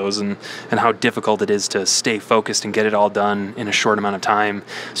goes into those and how difficult it is to stay focused and get it all done in a short amount of time.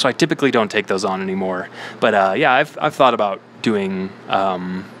 So I typically don't take those on anymore. But yeah, I've thought about doing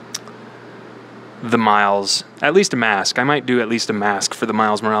the Miles, at least a mask. I might do at least a mask for the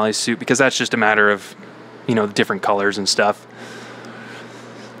Miles Morales suit, because that's just a matter of, the different colors and stuff.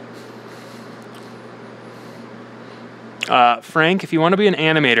 Frank, if you want to be an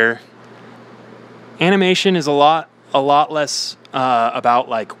animator, animation is a lot less about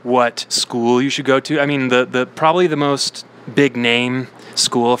like what school you should go to. I mean, the probably the most big name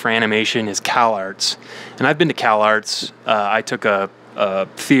school for animation is CalArts, and I've been to CalArts. I took a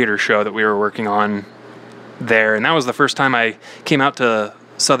theater show that we were working on there, and that was the first time I came out to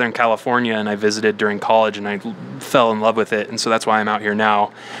Southern California, and I visited during college, and I fell in love with it, and so that's why I'm out here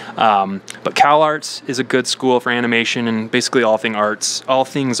now. But CalArts is a good school for animation and basically all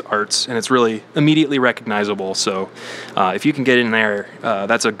things arts, and it's really immediately recognizable. So if you can get in there,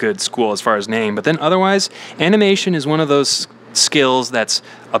 that's a good school as far as name. But then otherwise, animation is one of those skills that's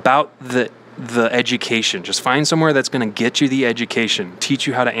about the education. Just find somewhere that's going to get you the education, teach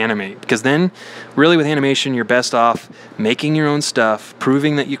you how to animate, because then really with animation you're best off making your own stuff,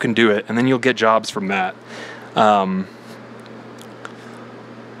 proving that you can do it, and then you'll get jobs from that.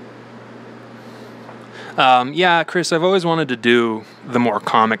 Yeah, Chris, I've always wanted to do the more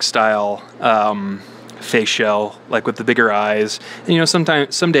comic style face shell, like with the bigger eyes, and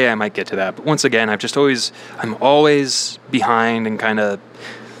someday I might get to that, but once again I'm always behind, and kind of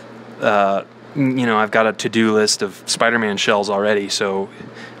I've got a to-do list of Spider-Man shells already, so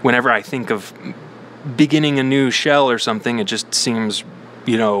whenever I think of beginning a new shell or something, it just seems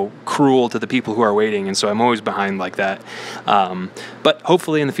cruel to the people who are waiting, and so I'm always behind like that. But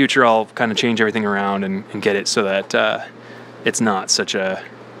hopefully in the future I'll kind of change everything around and get it so that it's not such a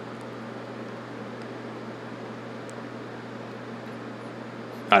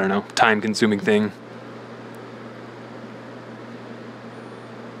time-consuming thing.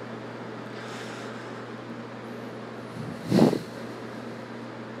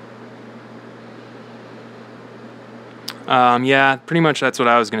 Yeah, pretty much that's what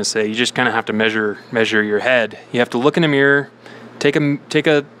I was going to say. You just kind of have to measure your head. You have to look in a mirror, take a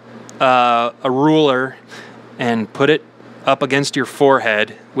ruler and put it up against your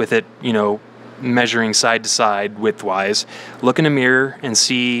forehead with it, measuring side to side width-wise. Look in a mirror and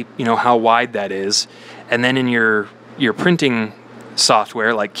see, how wide that is. And then in your printing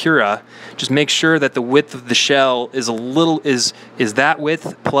software like Cura, just make sure that the width of the shell is is that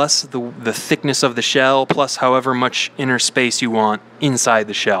width plus the thickness of the shell plus however much inner space you want inside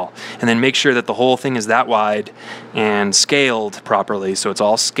the shell, and then make sure that the whole thing is that wide and scaled properly, so it's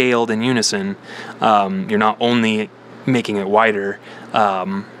all scaled in unison. You're not only making it wider,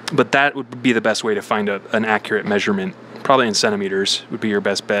 but that would be the best way to find an accurate measurement. Probably in centimeters would be your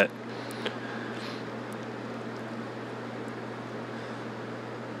best bet.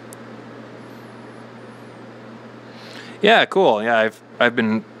 Yeah, cool. Yeah, I've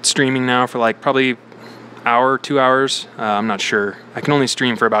been streaming now for like probably hour, 2 hours. I'm not sure. I can only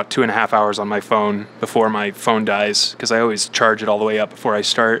stream for about 2.5 hours on my phone before my phone dies, because I always charge it all the way up before I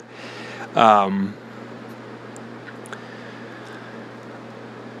start. But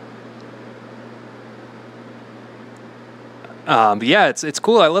yeah, it's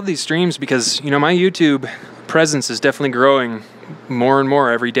cool. I love these streams because my YouTube presence is definitely growing more and more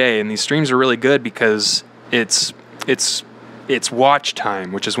every day, and these streams are really good because it's watch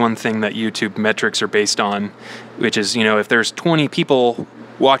time, which is one thing that YouTube metrics are based on, which is, if there's 20 people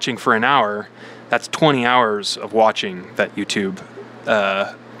watching for an hour, that's 20 hours of watching that YouTube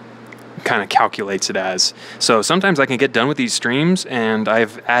kind of calculates it as. So sometimes I can get done with these streams and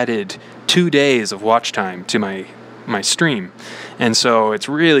I've added 2 days of watch time to my stream. And so it's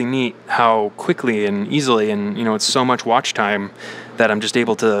really neat how quickly and easily, and it's so much watch time that I'm just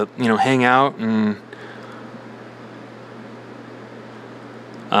able to hang out and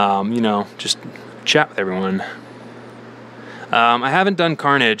just chat with everyone. I haven't done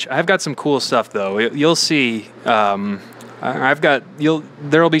Carnage. I've got some cool stuff though. You'll see. There'll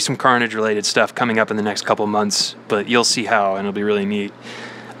be some Carnage related stuff coming up in the next couple months, but you'll see how, and it'll be really neat.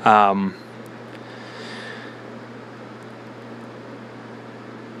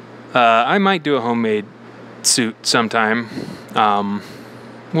 I might do a homemade suit sometime.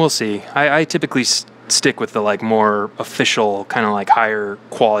 We'll see. I typically stick with the more official, kind of higher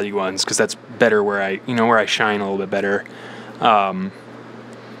quality ones, because that's better where I shine a little bit better.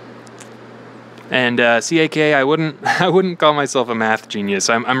 And CAK, I wouldn't call myself a math genius.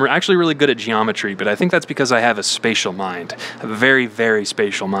 I'm actually really good at geometry, but I think that's because I have a spatial mind, a very, very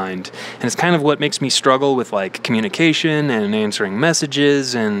spatial mind, and it's kind of what makes me struggle with communication and answering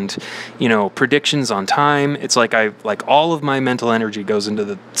messages and predictions on time. It's all of my mental energy goes into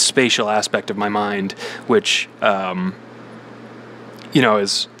the spatial aspect of my mind, which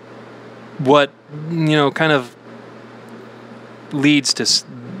is what kind of leads to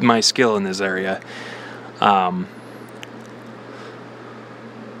my skill in this area. Yeah,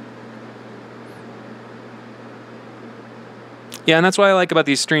 and that's what I like about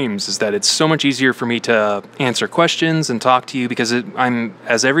these streams, is that it's so much easier for me to answer questions and talk to you, because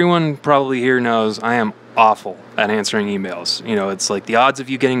as everyone probably here knows, I am awful at answering emails. It's the odds of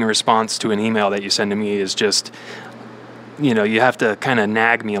you getting a response to an email that you send to me is just, you have to kind of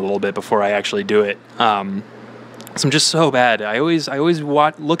nag me a little bit before I actually do it. So I'm just so bad. I always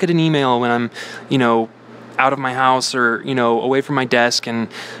look at an email when I'm, out of my house or, away from my desk, and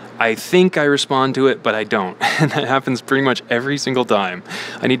I think I respond to it, but I don't. And that happens pretty much every single time.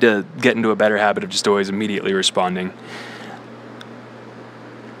 I need to get into a better habit of just always immediately responding.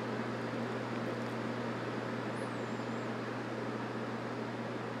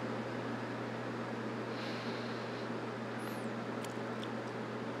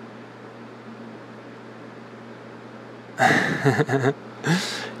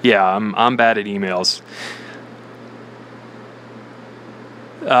 Yeah, I'm bad at emails.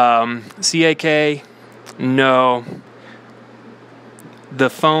 CAK, no. The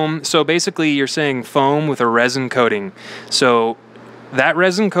foam, so basically you're saying foam with a resin coating. So that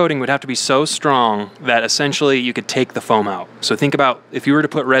resin coating would have to be so strong that essentially you could take the foam out. So think about if you were to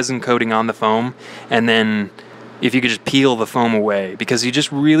put resin coating on the foam, and then if you could just peel the foam away, because you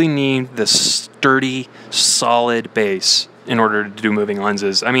just really need the sturdy, solid base in order to do moving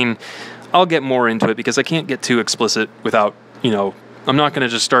lenses. I mean, I'll get more into it because I can't get too explicit without, I'm not going to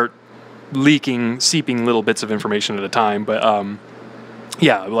just start seeping little bits of information at a time. But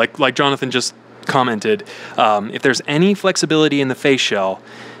yeah, like Jonathan just commented, if there's any flexibility in the face shell,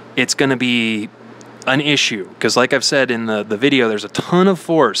 it's going to be an issue, because like I've said in the video, there's a ton of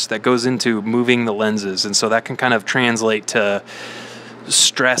force that goes into moving the lenses, and so that can kind of translate to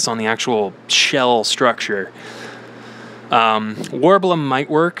stress on the actual shell structure. Warbler might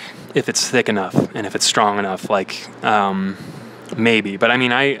work if it's thick enough and if it's strong enough, maybe. But I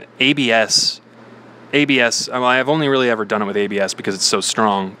mean, ABS, well, I've only really ever done it with ABS because it's so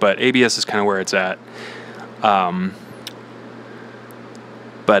strong, but ABS is kind of where it's at.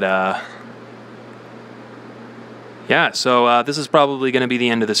 Yeah, so this is probably going to be the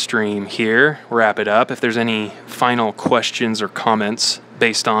end of the stream here. Wrap it up. If there's any final questions or comments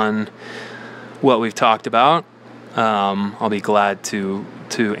based on what we've talked about, I'll be glad to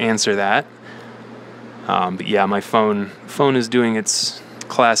answer that. But yeah, my phone is doing its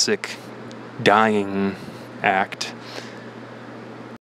classic dying act.